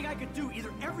to only do. thing I could do.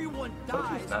 Either everyone Told you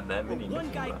dies, it's not that or many one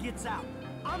missing guy left. gets out.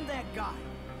 I'm that guy.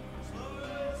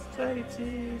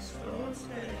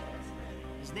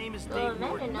 His name is Dave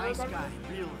Norton, nice guy,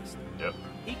 realist. Yep.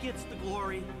 He gets the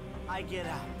glory, I get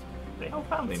out. They don't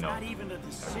probably It's know. not even a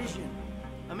decision.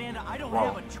 Amanda, I don't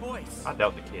Well, have a choice. I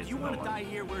doubt the kids Do you know want to one. die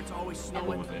here where it's always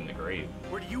snowing? Who's in the grave.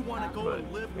 Or do you want to go But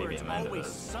and live where maybe it's Amanda always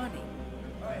does. sunny?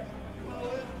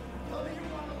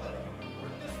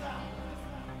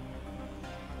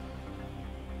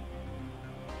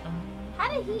 How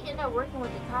did he end up working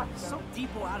with the cops? Some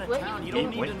people out of What town, you He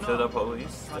don't need went to to know. the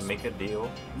police to make a deal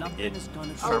to Nothing get is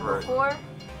gonna Trevor. Oh, before?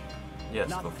 Yes,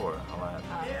 Nothing. before.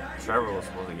 Trevor was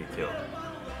supposed to get killed,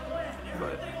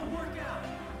 but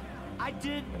I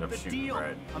did ended up the shooting deal,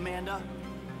 Brad. Amanda.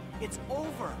 It's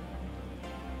over.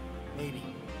 Maybe.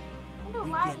 I don't know We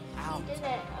why get out. he did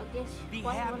that. I guess Be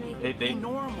why he happy. wanted- They Be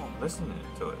normal. listening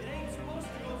to it.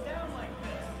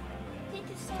 He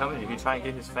just said- Tell me, he trying to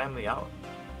get his family out.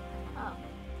 Oh.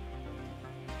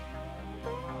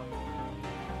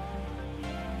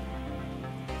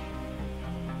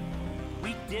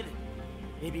 We did it.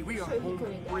 Maybe we are Sure, he home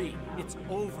could've got free. it. It's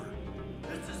over.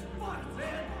 This is fucked,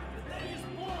 man. The day is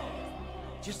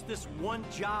blown. Just this one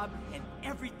job and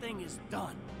everything is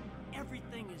done.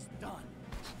 Everything is done.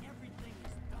 Everything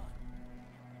is done.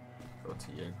 Go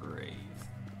to your grave.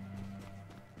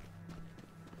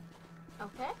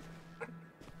 Okay.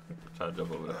 Try to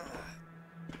jump over there.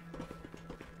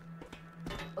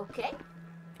 Okay.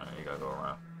 Alright, you gotta go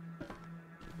around.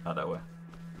 Not that way.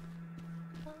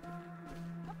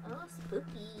 Oh,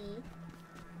 spooky.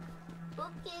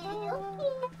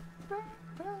 Spooky.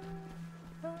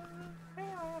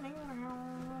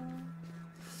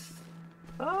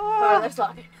 Alright, let's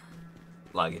lock it.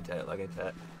 Lock it tight, lock it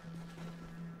tight.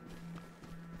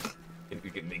 If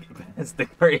you can make it past the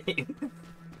grave.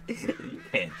 You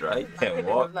can't drive, you can't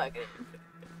walk. Lock it.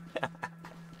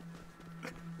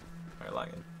 Alright, lock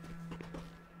it.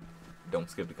 Don't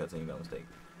skip the cutscene, no mistake.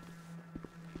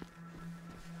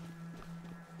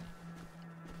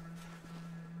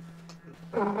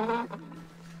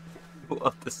 Go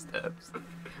up the steps.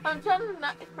 I'm trying to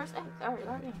not press X. Alright,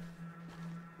 lock it.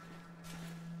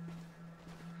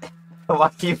 Why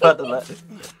keep about to let it?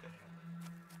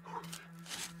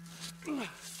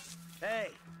 Hey,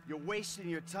 you're wasting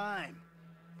your time.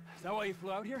 Is that why you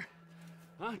flew out here?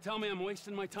 Huh? Tell me I'm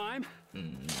wasting my time?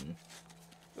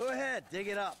 Go ahead, dig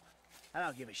it up. I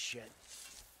don't give a shit.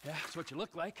 Yeah, that's what you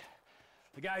look like.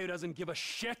 The guy who doesn't give a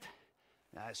shit.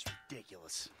 That's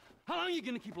ridiculous. How long are you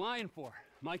gonna keep lying for,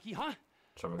 Mikey, huh?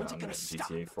 Trevor When's got it on gonna that stop?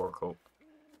 GTA 4 coat.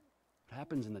 What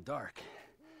happens in the dark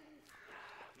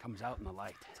comes out in the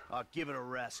light. I'll give it a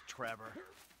rest, Trevor.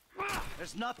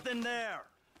 There's nothing there.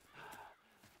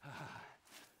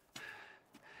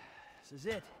 This is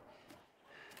it.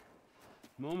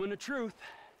 Moment of truth.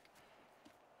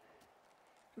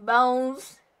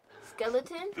 Bones.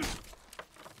 Skeleton?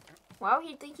 Why would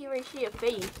he think he would see a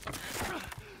face?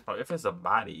 Oh, if it's a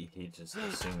body, he just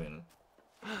assuming.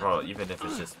 Well, even if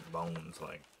it's just bones,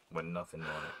 like with nothing on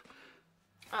it.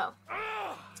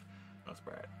 Oh. That's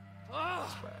bad.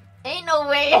 That's bad. Ain't no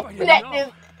way Oh, you that know.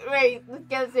 this. Wait, the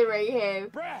skeleton right here.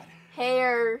 Brad!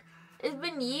 Hair. It's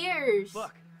been years.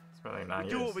 Look, It's been like 9 we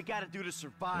years. do what we gotta do to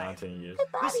survive. 19 years. The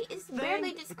body This is barely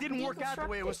thing, just it didn't work out the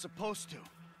way it was reconstructed. supposed to.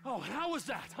 Oh, and how was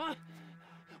that, huh?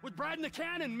 With Brad in the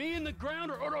can and me in the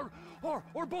ground,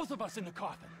 or both of us in the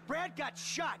coffin? Brad got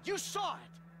shot. You saw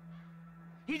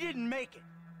it. He didn't make it.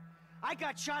 I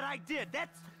got shot. I did.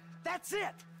 That's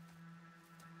it.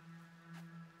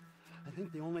 I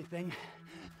think the only thing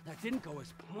that didn't go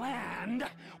as planned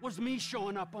was me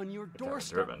showing up on your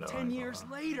doorstep driven, though, 10 ain't years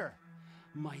gonna later.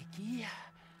 Mikey,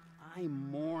 I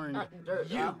mourned Not dirt,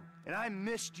 you. though. And I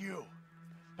missed you.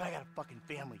 But I got a fucking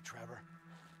family, Trevor.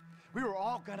 We were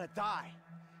all gonna die.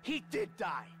 He did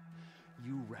die.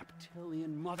 You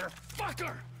reptilian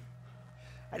motherfucker!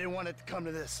 I didn't want it to come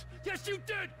to this. Yes, you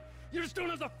did! You just don't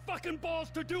have the fucking balls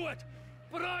to do it!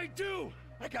 But I do!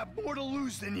 I got more to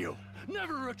lose than you.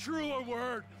 Never a truer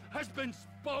word has been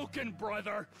spoken,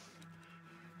 brother!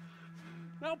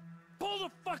 Now pull the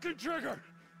fucking trigger!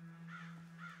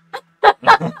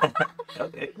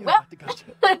 Okay. Well.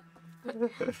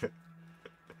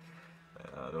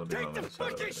 Don't do Take no the shot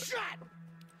fucking like that. shot!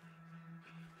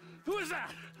 Who is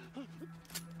that?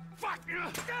 Fuck!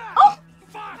 Oh!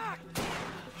 Fuck!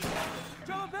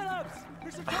 Joe Phillips!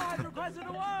 Mr. Todd requested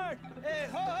a word! Hey,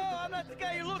 ho ho! I'm not the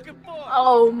guy you're looking for!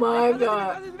 Oh my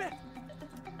god.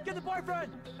 Get the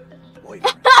boyfriend!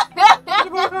 Boyfriend! Get the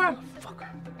boyfriend! Fucker.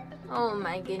 Oh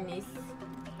my goodness.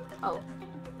 Oh.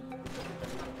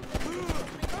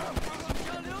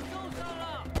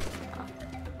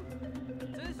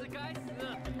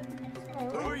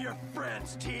 Who are your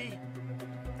friends, T?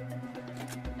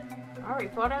 I already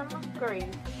fought out my grave.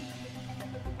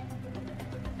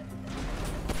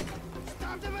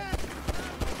 Stop the man!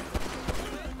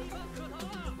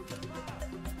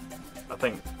 I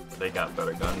think they got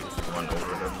better guns to run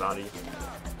over their body,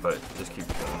 but just keep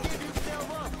going.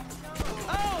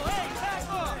 Oh, hey, back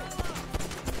off!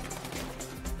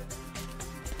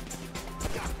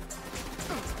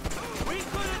 We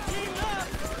could have teamed up!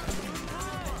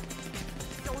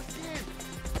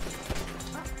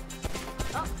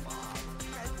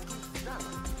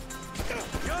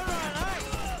 You're on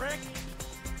ice, Rick!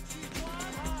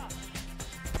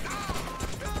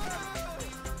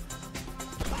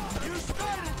 You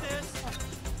started this!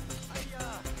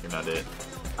 You're not it.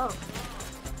 Oh.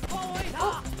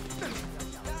 Oh.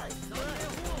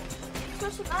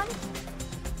 Switch it on.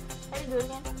 How do you do it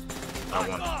again? That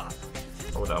one.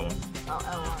 Oh, that one. Oh,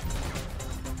 L1.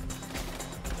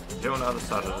 You're on the other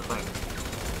side of the thing.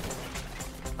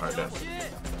 Alright, then.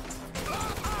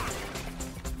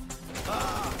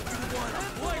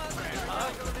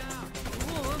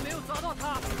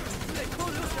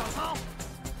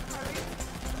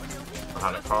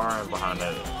 Behind the car and behind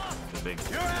the big.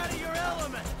 You're out of your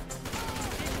element!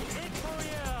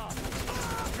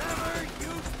 Never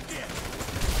you did!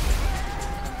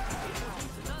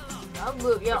 Oh,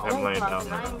 look, y'all I'm only laying down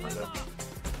talking there. right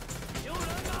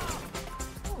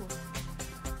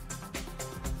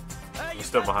now. You're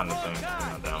still behind the thing. You're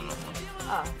not down no more.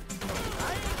 Oh.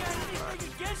 I ain't got anything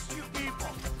against you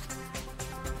people!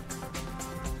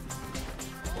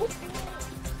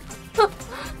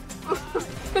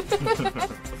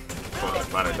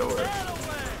 By the door.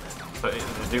 So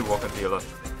the dude walking to your left.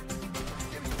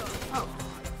 Oh.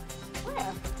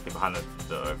 Where? He's behind the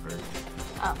group.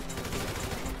 Oh.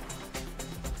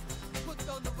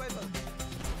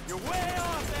 You're way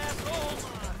off, asshole!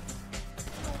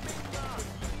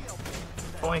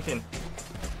 Flanking.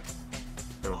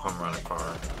 They will come around the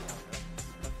car.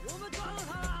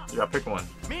 You gotta pick one.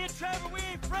 Me and Trevor, we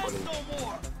ain't friends no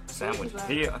more! Sandwich.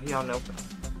 He on the open.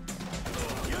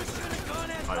 You should have gone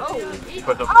after Oh,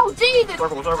 Put the oh, Jesus!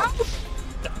 circle, circle.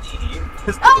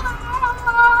 Oh.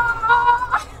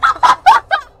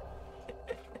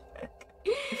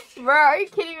 Bro, are you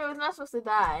kidding me? I was not supposed to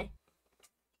die.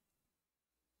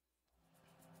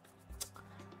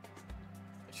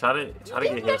 Try to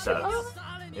get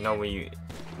headshots. You know when you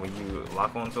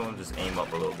lock onto him, just aim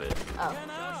up a little bit. Oh.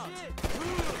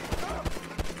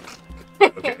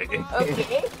 Okay.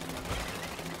 Okay.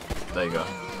 There you go.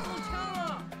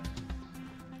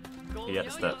 He got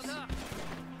the steps.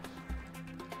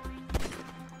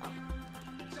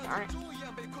 Alright.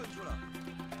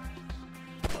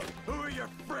 Who are your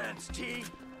friends, T?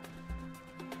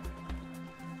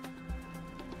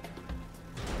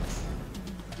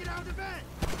 Get out of the vent!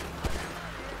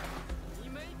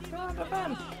 Get out of the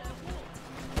vent!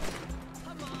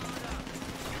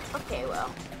 Okay, well.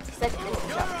 Second is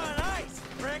You're on ice,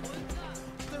 Rick!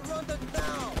 Surrender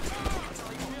now!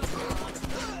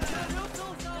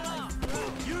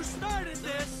 You started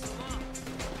this!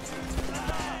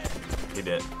 He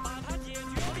did.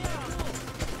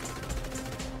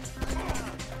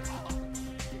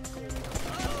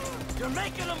 You're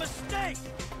making a mistake!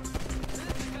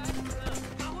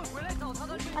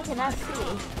 I cannot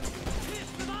see.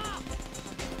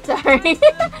 Sorry.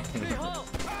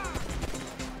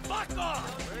 Fuck off!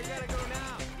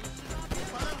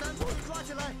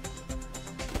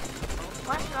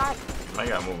 Why should I? I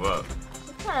gotta move up.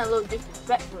 It's kind of a little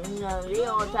disrespectful, you know. They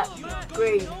all attack me.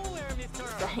 Great.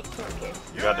 Okay.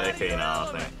 You got the AK now, I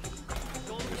think.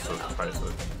 Just so probably so.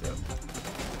 Yeah.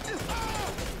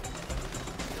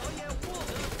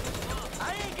 I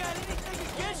ain't got anything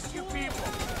against you people!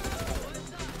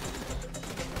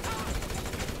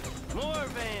 More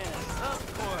vans, of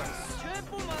course.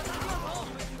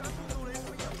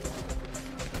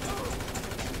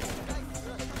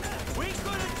 We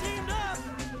could have teamed up!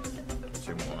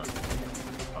 2 more.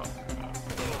 Oh,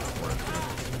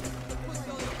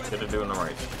 yeah. Get the dude on the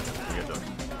right. You get them.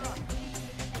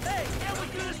 Hey, can't we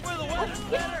do this where the weather's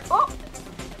better? Oh.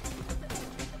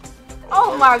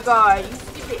 Oh my god, you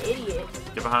stupid idiot.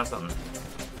 Get behind something.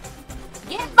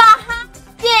 Get behind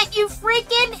it, you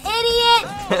freaking idiot!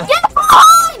 Get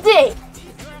behind it!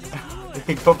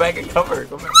 Go back and cover.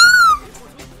 Go back.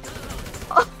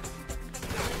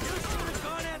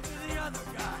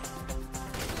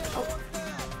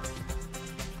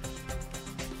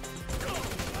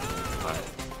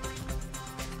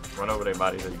 Run over their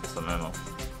body so you get some ammo.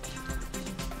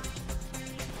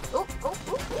 Oh.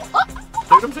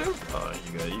 Shoot him too? Oh,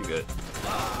 you good, you good.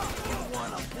 You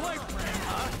want a boyfriend,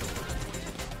 huh?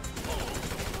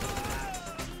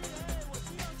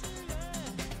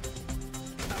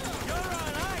 You're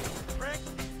on ice, prick.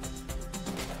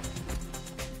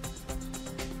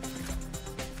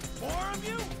 Four of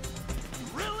you?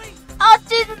 Really? Oh,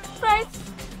 Jesus Christ.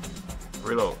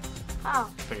 Reload. How?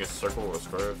 I think it's circle or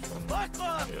square. Fuck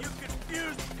off, you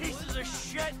confused pieces of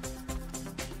shit!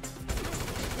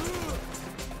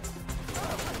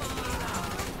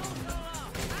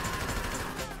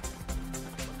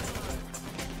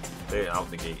 They're out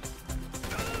the gate.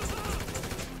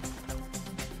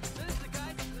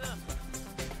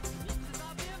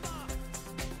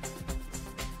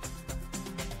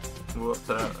 Move up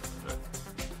to that.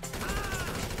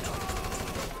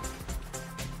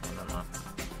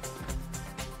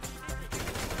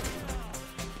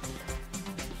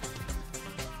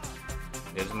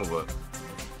 Yeah, just move up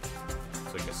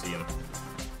so you can see him.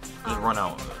 Just run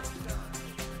out.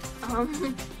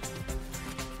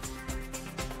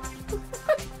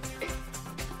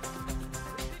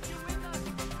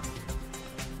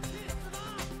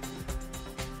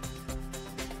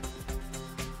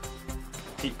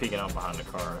 Keep peeking out behind the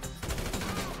car.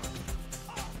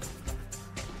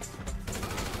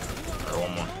 Or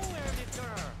one more.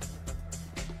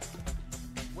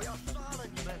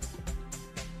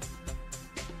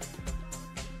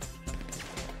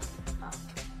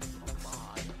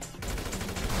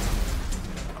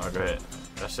 Oh, go ahead.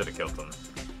 That should have killed them.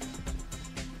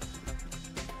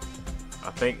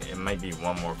 I think it might be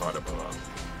one more car to pull up.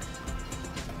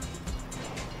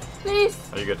 Please.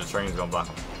 Oh, you got the train's gonna block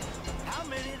them. How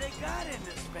many they got in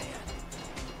this van?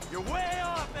 You're way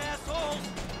off, assholes!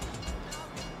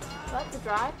 Do I have to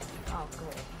drive? Oh,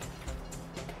 good.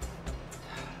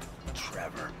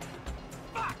 Trevor.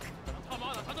 Fuck!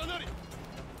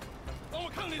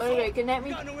 Wait, kidnap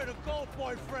me? Got nowhere to go,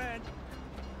 boyfriend!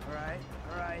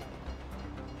 Alright.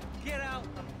 Get out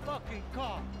the fucking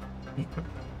car!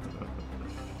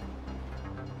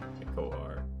 Go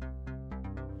hard.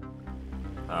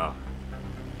 Oh.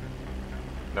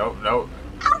 No.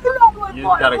 You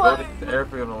just gotta go to the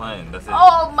airfield and land. That's it.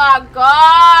 Oh my god!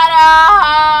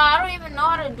 I don't even know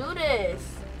how to do this.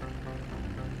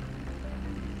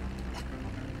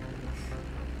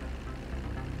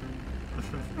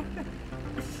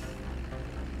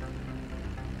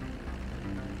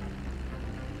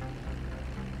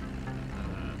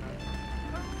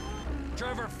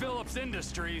 Trevor Phillips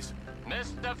Industries.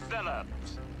 Mr.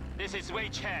 Phillips, this is Wei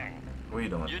Chang. What are you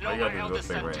doing? You All know you my gotta do is eldest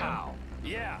go son, straight right Tao.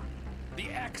 Yeah, the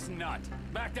ex-nut.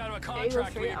 Backed out of a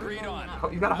contract we agreed on. Oh,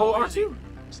 you got a whole R2?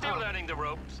 Still learning the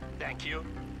ropes, thank you.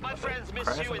 My friends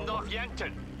miss you in North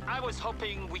Yankton. I was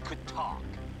hoping we could talk.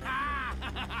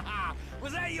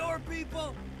 Was that your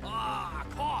people? Ah,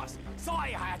 of course.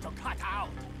 Sorry I had to cut out.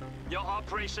 Your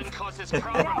operation causes That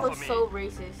problems was for me. so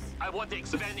racist. I want to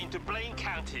expand into Blaine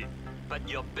County, but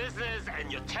your business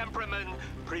and your temperament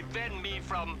prevent me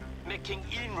from making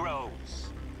inroads.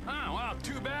 Oh, well,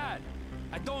 too bad.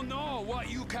 I don't know what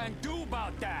you can do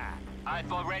about that.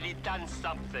 I've already done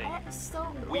something. That's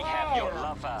so We have your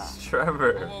lover.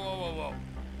 Trevor. Whoa.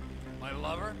 My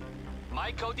lover?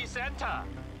 Michael DeSanta.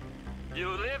 You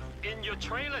live in your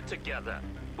trailer together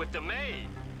with the maid,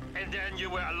 and then you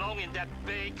were alone in that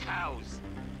big house.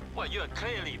 Well, you're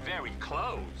clearly very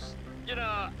close. You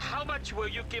know, how much will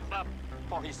you give up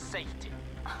for his safety?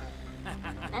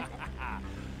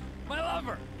 My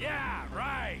lover. Yeah,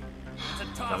 right. It's a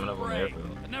tough Coming up on the break.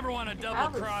 airfield. I never want to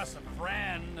double-cross a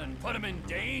friend and put him in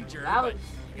danger, That but was-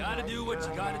 you gotta do what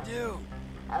you gotta do.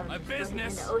 My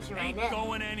business in the ocean ain't right now.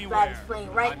 going Ride anywhere. this plane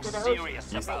right I'm to the serious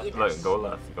ocean. about Bet you Look, go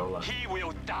left. Go left. He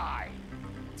will die.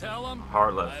 Tell him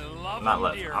Hard left. I love Not him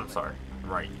left. dearly. I'm sorry.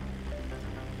 Right.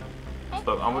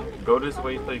 So I'm gonna go this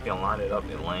way so you can line it up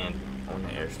and land on the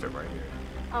airstrip right here.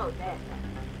 Oh, that.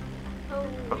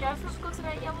 So, y'all supposed to go to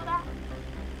that yellow dot?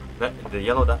 The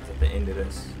yellow dot's at the end of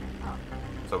this. Oh.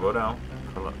 So go down.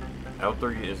 Pull up.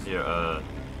 L3 is your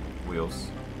wheels.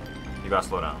 You gotta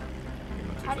slow down.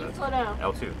 How do you slow down?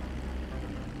 L2.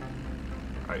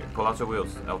 Alright, pull out your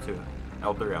wheels. L2.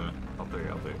 L3, I mean.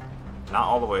 L3. Not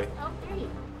all the way. L3.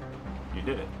 You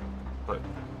did it. But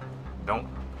don't.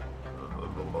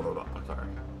 I'm sorry.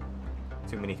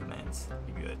 Too many commands.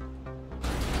 You good.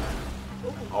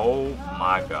 Ooh. Oh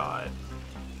my god.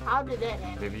 How did that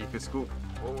happen? Maybe you could scoop.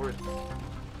 Forward.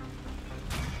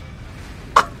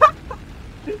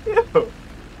 Ew.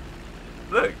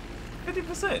 Look,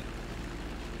 50%.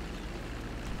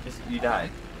 You died,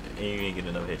 and you didn't get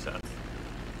enough headshots.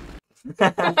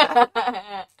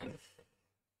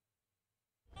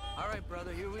 All right,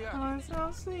 brother, here we are.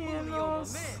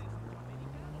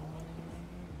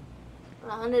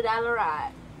 $100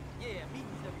 ride. Yeah,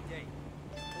 meetings every day.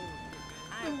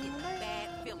 I'm getting a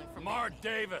bad feeling from Mark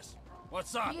Davis.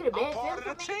 What's up? You get a bad I'm part of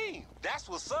feeling the from me? team. That's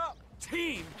what's up.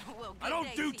 Team? Well, I don't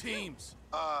do to you. teams.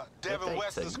 Devin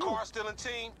Weston's you. car stealing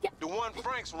team? The one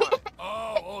Frank's running.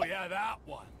 Oh, yeah, that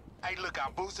one. Hey, look, I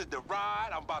boosted the ride.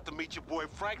 I'm about to meet your boy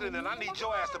Franklin, and I need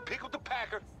your ass to pick up the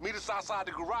Packer, meet us outside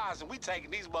the garage, and we taking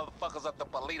these motherfuckers up to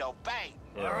Polito Bay.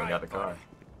 Yeah, All we right, got the car.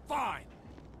 Fine.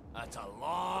 That's a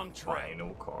long trip. Final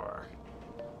car.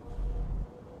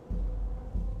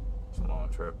 It's a long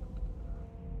trip.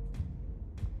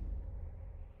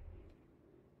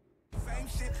 Same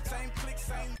shit, same click,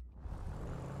 same.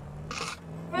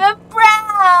 Bro!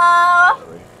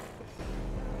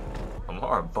 I'm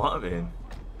hard bumping.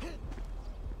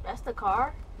 That's the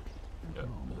car? Yeah.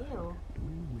 Ew.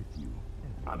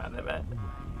 I'm not that bad.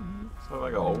 So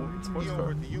like an old sports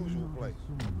car. The usual place.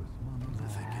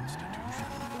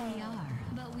 We are,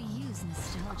 but we use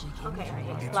nostalgic Okay,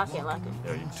 imagery. right, lock it, lock it.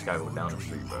 Yo, you just gotta go down the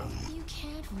street, bro. You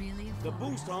can't really The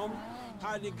boost, homie.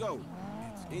 How did it go?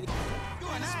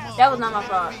 That was not my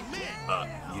fault.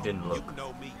 You didn't look. You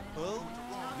know me, fool.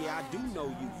 Yeah, I do know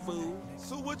you, fool.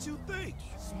 So what you think?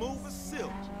 Smooth as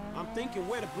silk. I'm thinking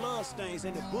where the blood stains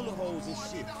and the bullet holes and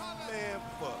shit. Man,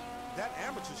 fuck. That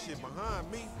amateur shit behind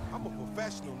me, I'm a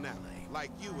professional now. Like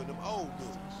you and them old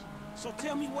dudes. So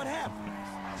tell me what happened.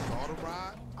 I saw the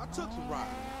ride. I took the ride.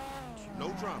 No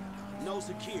drama. No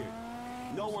security.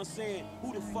 No one saying,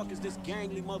 who the fuck is this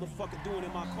gangly motherfucker doing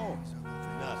in my car?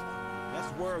 Nothing.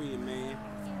 That's worrying, man.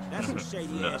 That's some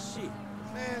shady ass shit.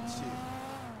 Man, shit.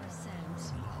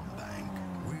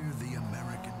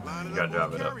 You gotta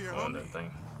drive it up on that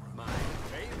thing. My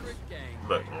favorite gang.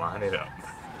 Look, line it up.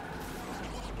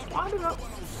 Line it up.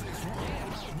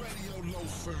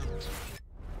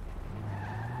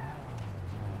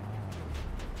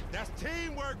 That's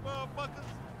teamwork, motherfuckers.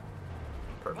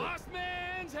 Perfect. Boss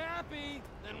man's happy,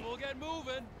 then we'll get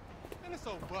moving. And this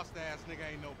old bust ass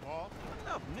nigga ain't no boss.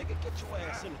 Enough, nigga. Get your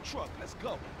ass in the truck. Let's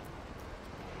go.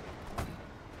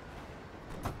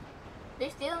 They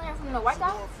stealing it from the White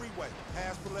House? Senora Freeway,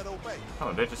 past Paleto Bay.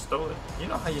 Oh, they just stole it. You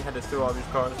know how you had to steal all these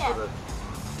cars Yeah. for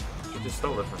the... You just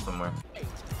stole it from somewhere.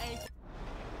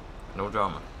 No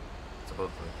drama.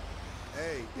 Supposedly.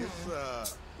 Hey,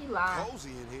 it's He lied. cozy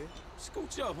in here.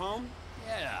 Scooch up, homie.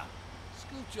 Yeah.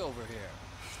 Scooch over here.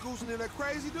 Scooching in that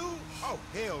crazy dude? Oh,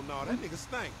 hell no, that nigga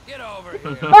stink. Get over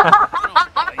here.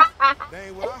 That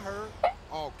ain't what I heard.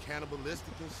 All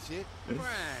cannibalistic and shit.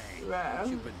 Frank, Wow. what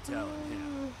you been telling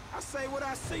him? I say what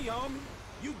I see, homie.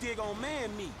 You dig on man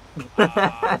meat.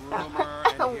 Rumor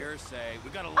and hearsay.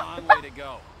 We got a long way to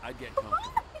go. I'd get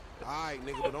comfortable. All right,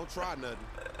 nigga, but don't try nothing.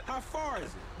 How far is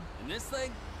it? And this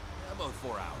thing? About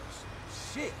 4 hours.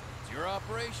 Shit. It's your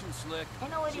operation, Slick.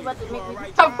 Ain't no way you about to You make all me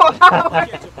right, come John? 4 hours.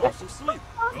 Catch up on some sleep.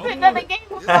 Another game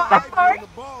with 4 hours. The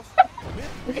boss.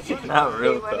 Not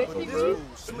real What tough, did you bro. do?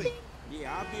 Sleep.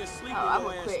 Yeah, I'll be asleep Oh, I when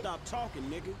would your ass quit. stop talking,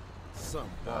 nigga. Some.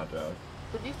 Nah, dog.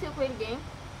 Would you still play the game?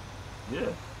 Yeah.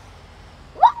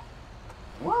 What?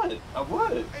 What? I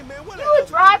would. Hey, man, what You would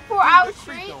drive 4 hours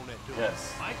straight?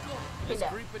 Yes. Michael, Hey, his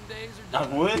Dad. creeping days I are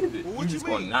done. would. Well, what You you just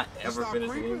gonna mean? not It's ever not finish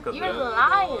the creeping? game because You're of that?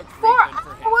 lying. 4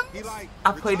 hours? He like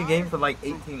I played the game retired? for like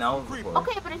 18 hours before.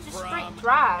 Okay, but it's a From straight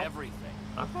drive. everything.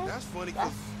 Okay. That's funny That's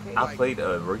because crazy. I played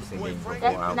a racing boy game for Frank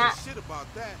That's 4 hours. not- shit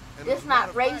about that. And That's as a not matter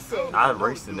of fact, racing. don't I even know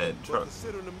raced the in dude, that but truck.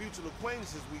 Considering the mutual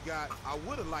acquaintances we got, I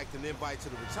would have liked an invite to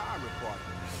the retirement party.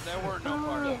 There were no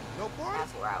parties. No party?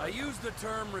 That's 4 I hours. use the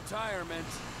term retirement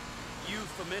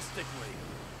euphemistically.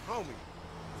 Homie,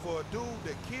 for a dude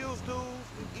that kills dudes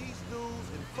and eats dudes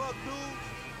and fuck dudes,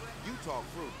 you talk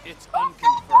fruit. It's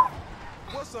unconfirmed.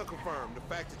 What's unconfirmed? The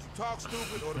fact that you talk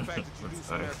stupid or the fact that you do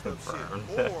some messed up shit?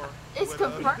 Unconfirmed. Or It's where the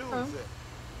other confirmed. dude's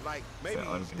at. Like, maybe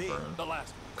It's he's dead. unconfirmed. The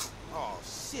last one. Oh,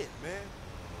 shit, man.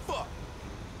 Fuck.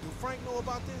 Do Frank know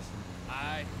about this?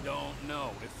 I don't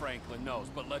know if Franklin knows,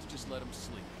 but let's just let him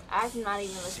sleep. I'm not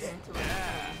even listening to it.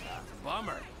 Yeah,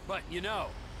 bummer. But you know,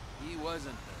 he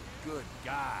wasn't the good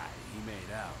guy he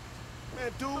made out.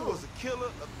 Man, dude was a killer,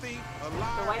 a thief, a The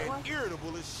liar, white and one?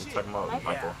 irritable as You shit. talking about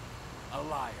Michael? Michael? A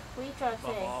liar. What are you trying to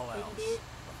Above say? all That else. you did?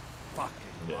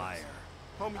 Fucking Yes. liar.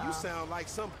 Homie, you sound like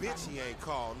some bitch he ain't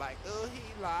called. Like, oh,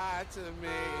 he lied to me.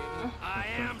 I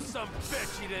am some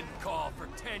bitch he didn't call for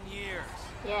 10 years.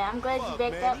 Yeah, I'm glad you Fuck,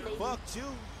 backed man, up, he lady. fucked you.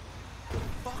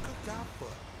 fucker got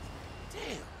fucked.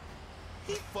 Damn.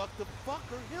 He fucked the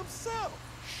fucker himself.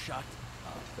 Shut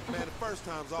up. Man, the first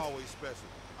time's always special.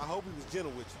 I hope he was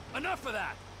gentle with you. Enough of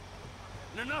that.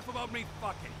 And enough about me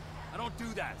fucking. I don't do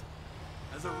that.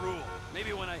 As a rule.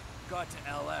 Maybe when I got to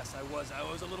LS, I was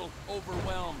a little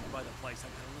overwhelmed by the place. I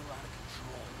got a little out of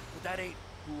control. But that ain't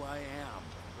who I am,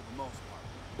 for the most part.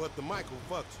 But the Michael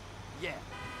fucked you. Yeah.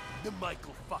 The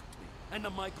Michael fucked me. And the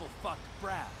Michael fucked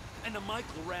Brad. And the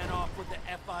Michael ran off with the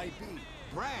FIB.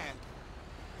 Brad?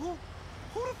 Who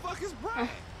the fuck is Brad?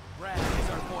 Brad is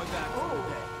our boy back from the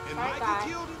day. And Michael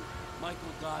killed him?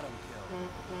 Michael got him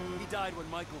killed. He died when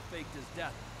Michael faked his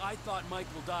death. I thought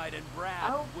Michael died and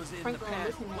Brad was in the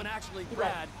pen, when actually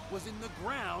Brad was in the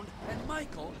ground and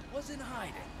Michael was in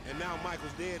hiding. And now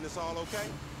Michael's dead and it's all okay?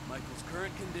 Michael's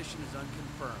current condition is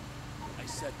unconfirmed. I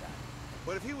said that.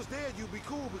 But if he was dead, you'd be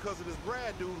cool because of this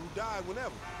Brad dude who died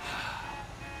whenever.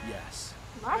 Yes.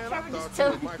 Man, I thought you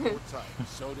and Michael were tight.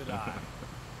 So did I.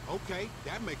 Okay,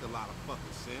 that makes a lot of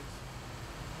fucking sense.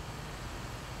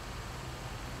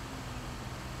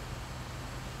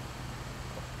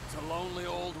 It's a lonely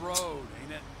old road,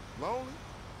 ain't it? Lonely?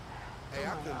 Hey,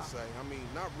 I couldn't say. I mean,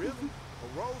 not really.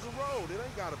 A road's a road. It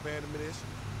ain't got abandonment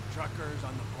issue. Truckers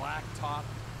on the blacktop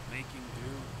making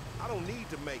do. I don't need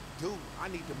to make do. I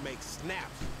need to make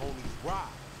snaps on these rides.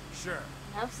 Sure.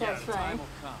 That Yeah, sounds the time fun. will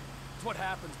come. It's what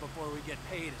happens before we get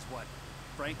paid is what?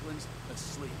 Franklin's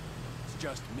asleep. It's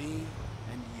just me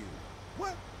and you.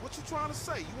 What? What you trying to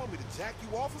say? You want me to jack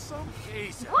you off or something?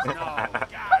 Jesus, What? no.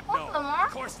 God, no. Lamar?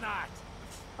 Of course not.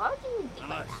 Why would you do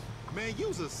Unless that? Man,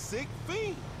 you's a sick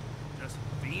fiend. just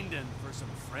fiending for some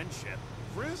friendship.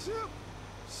 Friendship?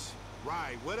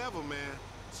 Right, whatever, man.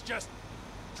 It's just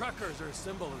truckers are a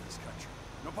symbol of this country.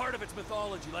 No part of its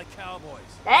mythology like cowboys.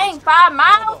 Dang, 5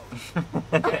 miles?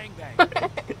 Bang bang.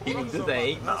 He just said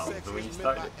 8 miles Unsexiest when he myth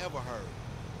started. I ever heard.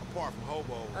 Apart from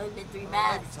hobo. Only been 3 I'm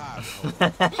miles. tired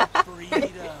of hobo. Freedom.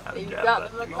 You Yeah, got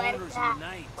but- me look The like owners that.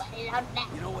 unite. What is up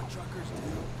next? You know what truckers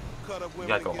do? Cut up women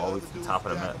gotta go and get all the way other to the dudes top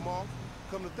of the jack map. 'em off.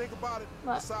 Come to think about it,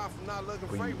 What? aside from not lugging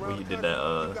When freight you- around when you the did country,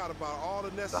 that, you got about all the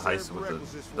the necessary heist with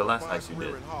prerequisites the for a last fine heist you career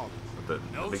did. in Holland. With the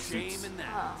No big shame suits. in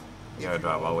that. You gotta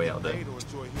drive all the way out there. Paid or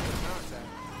enjoy human contact.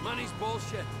 Money's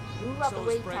bullshit. Move out the So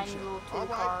way, is tiny friendship. little toy All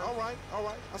right, car. all right, all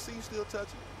right. I see you still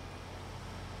touching.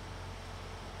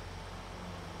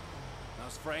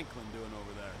 How's Franklin doing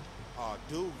over there?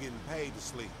 Dude getting paid to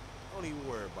sleep. Don't even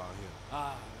worry about him.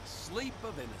 Ah, sleep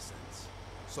of innocence.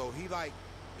 So he like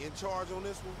in charge on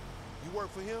this one? You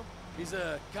work for him? He's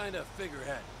a kind of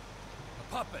figurehead.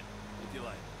 A puppet, if you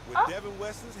like. With Devin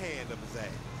Weston's hand up his ass.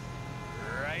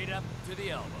 Right up to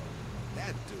the elbow.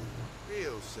 That dude,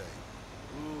 real shame.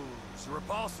 Ooh, it's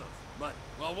repulsive. But,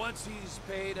 well, once he's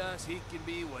paid us, he can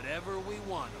be whatever we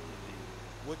want him to be.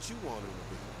 What you want him to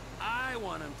be? I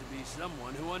want him to be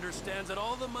someone who understands that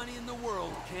all the money in the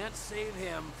world can't save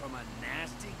him from a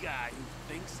nasty guy who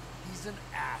thinks he's an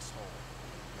asshole.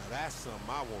 Now that's something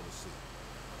I want to see.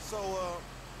 So,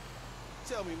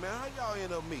 tell me, man, how y'all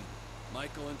end up meeting?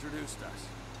 Michael introduced us.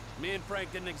 Me and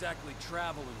Frank didn't exactly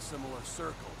travel in similar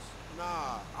circles.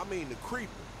 Nah, I mean the creeper.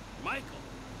 Michael?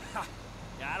 Ha!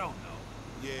 Yeah, I don't know.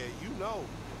 Yeah, you know.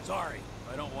 Sorry,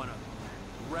 I don't want to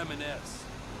reminisce.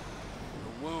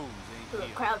 The wounds Put a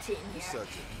ain't crouch in You're here. such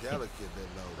a delicate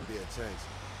little old dear attention.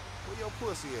 Where your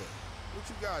pussy at? What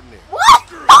you got in there? What?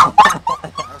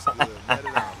 That's good. Let it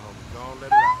out, homie. Go on, let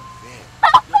it out. Damn.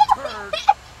 The turd is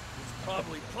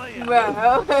probably playing. Bro.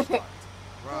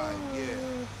 Right,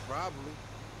 yeah. Probably.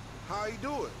 How you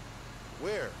do it?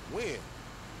 Where? When?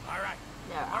 All right.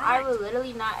 Yeah, All I right. would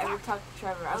literally not ever talk to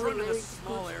Trevor. I Let's would run to the literally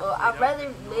small scoot. airplane I'd rather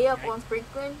out there, lay up okay? on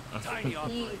Franklin. Tiny He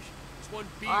operation. It's one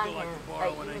on beagle I him, could borrow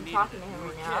like when I even needed talking it. to him We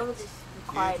were right now. I would kids. just be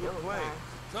quiet Kids the with whole time.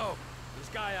 So, this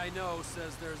guy I know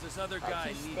says there's this other Like, guy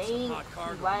he needs some hot stinks,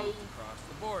 cargo he white, moved across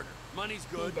the border. Money's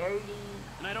He good, dirty.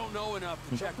 and I don't know enough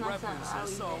to check That's not something I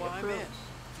references, would so even I'm in. approach. A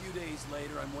few days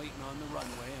later, I'm waiting on the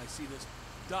runway, and I see this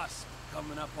dust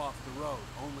coming up off the road.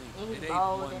 Only And it he's ain't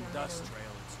bald one in the dust middle.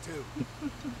 trail, it's two.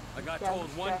 I got That told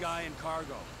was one stress. guy in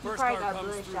cargo. He First probably car got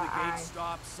comes through the bloodshot gate, eyes.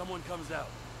 stops, someone comes out.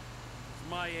 It's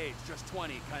my age, just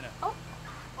 20, kind of.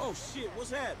 Oh shit,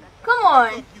 what's happening? Come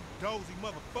on. You dozy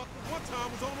motherfucker. One time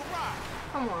was on the ride.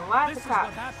 Come on. Why This the is what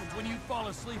cop? happens when you fall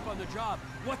asleep on the job.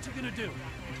 What you gonna do?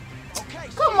 Okay,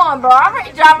 Come on, bro. I'm ready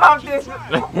to drive off this. Don't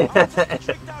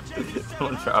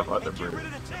drive out the bridge. What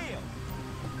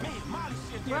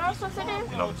am I supposed to do?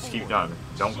 No, just keep driving.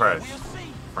 Don't crash.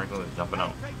 Franklin is jumping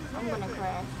out. I'm gonna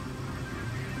crash.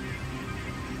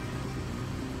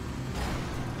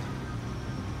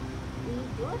 Did he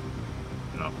do it?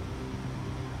 No.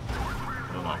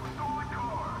 No, no.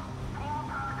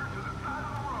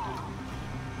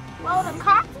 Oh, the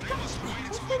cops?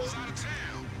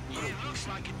 Yeah, it looks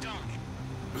like it, don't it?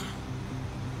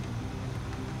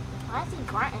 Why is he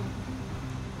grunting?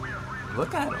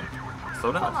 Look at him.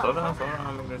 Slow down, slow down, slow down.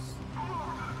 I mean, this.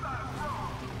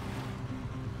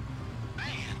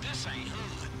 Man, this ain't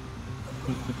hood.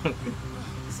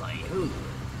 It's like who?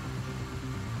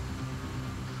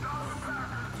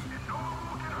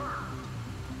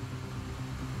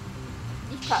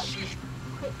 These cops be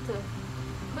quick to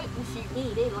shoot me.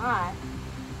 They lie.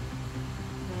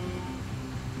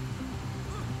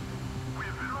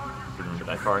 Remember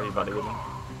that car he about to get in?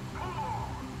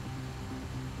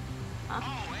 Huh?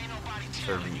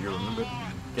 So you remember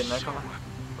getting that car?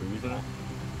 Or using it?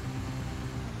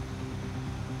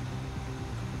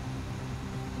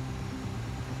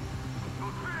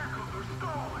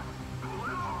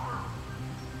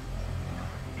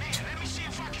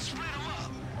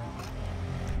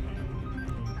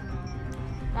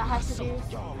 That has to do.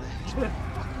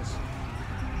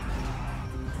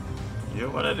 You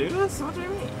don't want to do this? What do you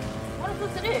mean? What is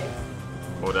this to do?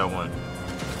 Oh, that one.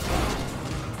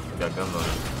 We got guns on it.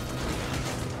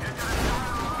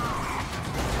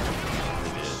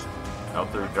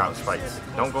 L3 drop spikes.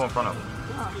 Don't go in front of them.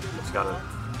 Just gotta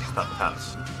stop the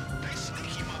cops.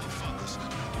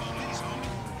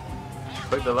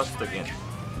 Put the left stick in.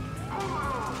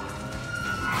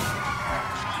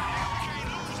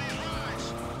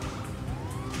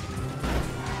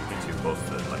 Get too close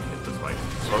to like hit the spike.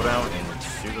 Slow down and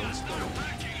shoot them.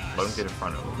 Let them get in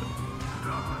front a little bit.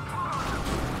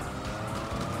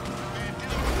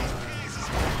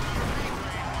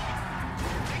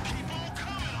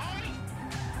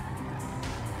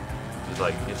 Just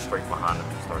like get straight behind them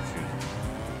and start shooting.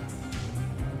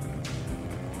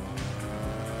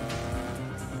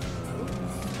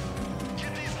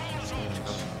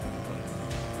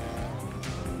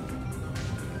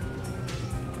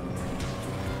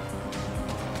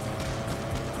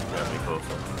 Gotta be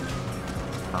closer.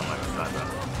 Sound like a shotgun.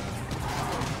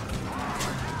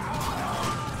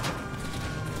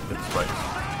 Good spikes.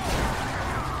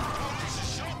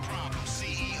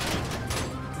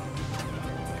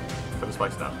 Put the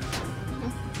spikes down.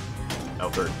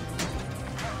 L3.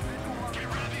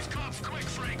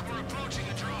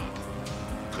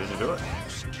 Did you do it?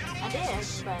 I did,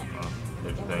 but. Oh,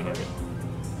 they hit it.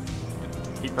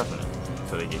 Keep pressing it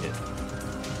so they get hit.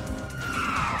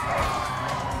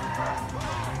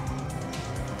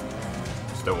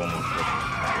 Still one more.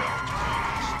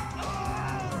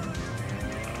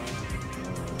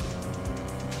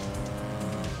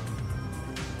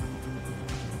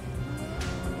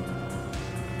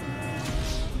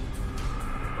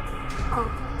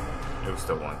 It was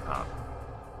still one cop,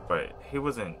 but he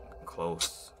wasn't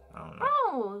close. I don't know.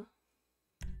 Oh,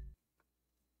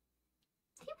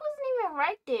 he wasn't even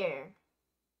right there.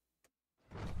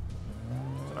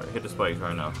 Sorry, hit the spikes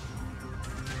right now.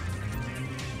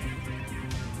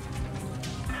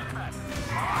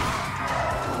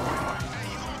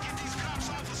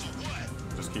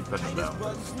 Just keep putting them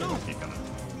down. Keep coming.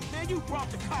 Man, you brought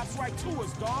the cops right to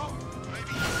us, dog.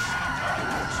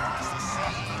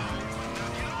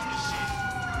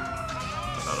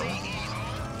 Another one.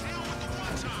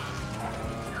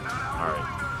 Alright.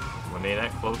 When they're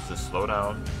that close, just slow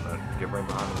down. Get right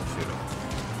behind them and shoot them.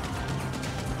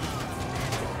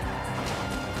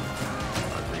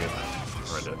 Alright, forget that.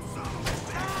 Right there.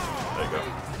 There you go.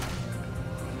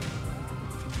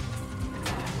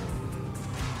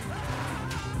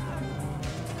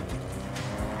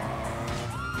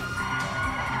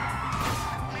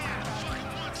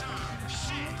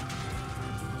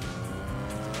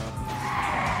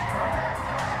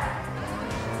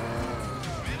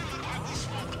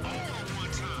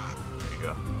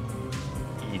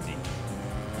 Easy.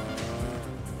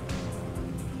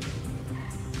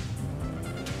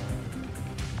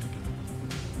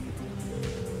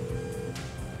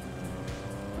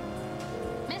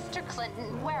 Mr.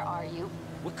 Clinton, where are you?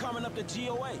 We're coming up to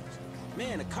GOH.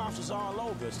 Man, the cops was all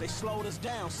over us. They slowed us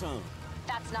down some.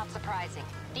 That's not surprising.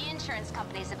 The insurance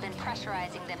companies have been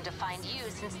pressurizing them to find you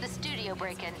since the studio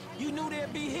break-in. You knew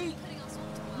there'd be heat?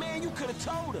 Man, you could have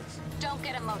told us. Don't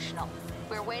get emotional.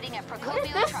 We're waiting at What is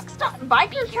Procopio this truck stop.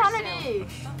 biker trying to do?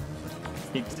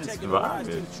 He just Taking the rides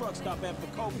to vibed. the truck stop at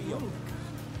Procopio.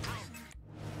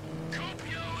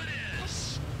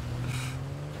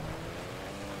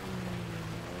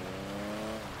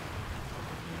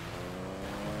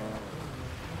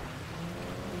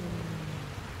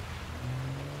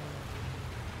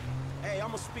 Hey, I'm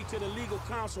gonna speak to the legal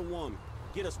counsel woman.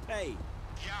 Get us paid.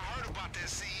 Yeah, I heard about that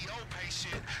CEO pay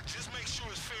shit. Just make sure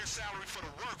it's fair salary for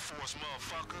the workforce,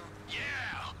 motherfucker.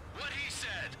 Yeah, what he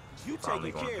said. You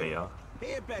Probably taking gonna care pay of off. it.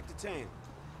 Head back to town.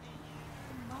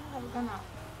 Why are we gonna?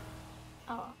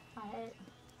 Oh, my head.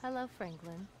 Hello,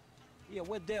 Franklin. Yeah,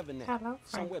 where Devin at? Hello,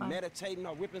 Somewhere Franklin. meditating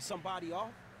or ripping somebody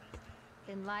off?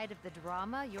 In light of the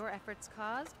drama your efforts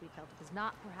caused, we felt it was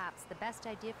not perhaps the best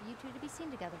idea for you two to be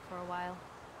seen together for a while.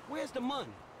 Where's the money?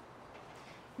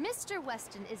 Mr.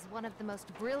 Weston is one of the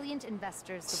most brilliant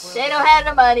investors the world They don't have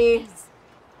the money. He's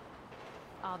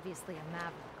obviously a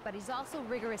maverick, but he's also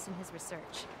rigorous in his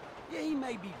research. Yeah, he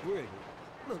may be brilliant.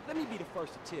 Look, let me be the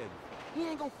first to tell you. He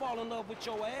ain't gonna fall in love with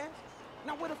your ass.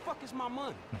 Now where the fuck is my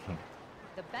money?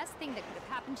 The best thing that could have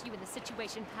happened to you in this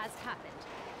situation has happened.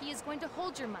 He is going to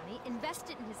hold your money, invest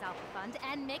it in his Alpha Fund,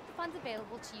 and make the funds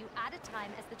available to you at a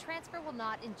time as the transfer will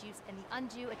not induce any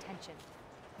undue attention.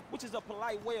 Which is a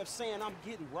polite way of saying I'm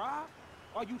getting robbed?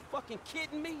 Are you fucking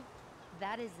kidding me?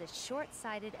 That is a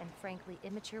short-sighted and frankly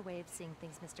immature way of seeing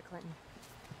things, Mr. Clinton.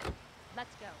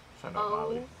 Let's go. Shut up,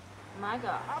 Molly. My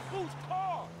God. I boost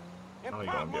cars. And Oh,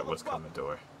 you're gonna get what's coming to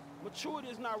her. Maturity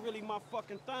is not really my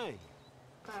fucking thing.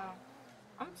 Girl,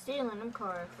 I'm stealing them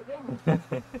cars. Forget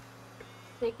me.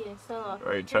 Taking so off.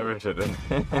 Right, Trevor shouldn't.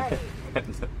 Right.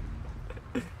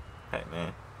 Hey,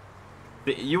 man.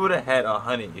 You would have had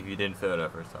 100 if you didn't fail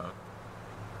that first time.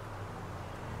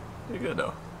 You're good,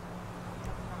 though.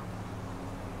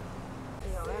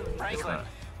 Franklin.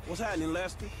 What's happening,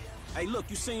 Lester? Hey, look,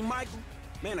 you seen Michael?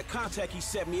 Man, the contact he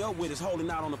set me up with is holding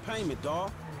out on the payment,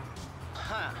 dawg.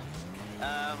 Huh.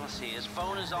 Let's see. His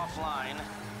phone is offline.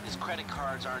 His credit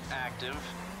cards aren't active.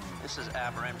 This is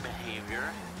aberrant behavior.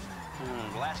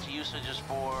 Last usage is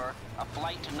for a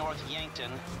flight to North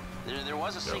Yankton. There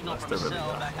was a signal from his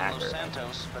cell back in Los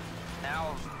Santos, but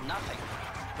now nothing.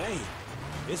 Hey,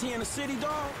 is he in the city,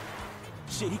 dawg?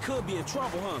 Shit, he could be in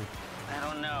trouble, huh? I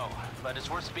don't know, but it's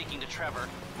worth speaking to Trevor.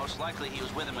 Most likely he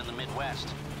was with him in the Midwest.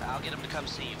 I'll get him to come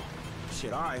see you.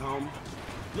 Shit, all right, homie.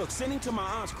 Look, send him to my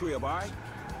aunt's crib, all right?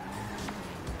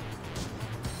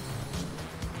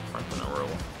 I'm gonna roll.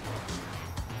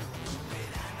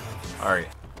 Alright.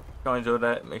 If y'all enjoyed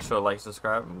that, make sure to like,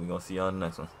 subscribe, and we're gonna see you on the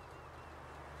next one.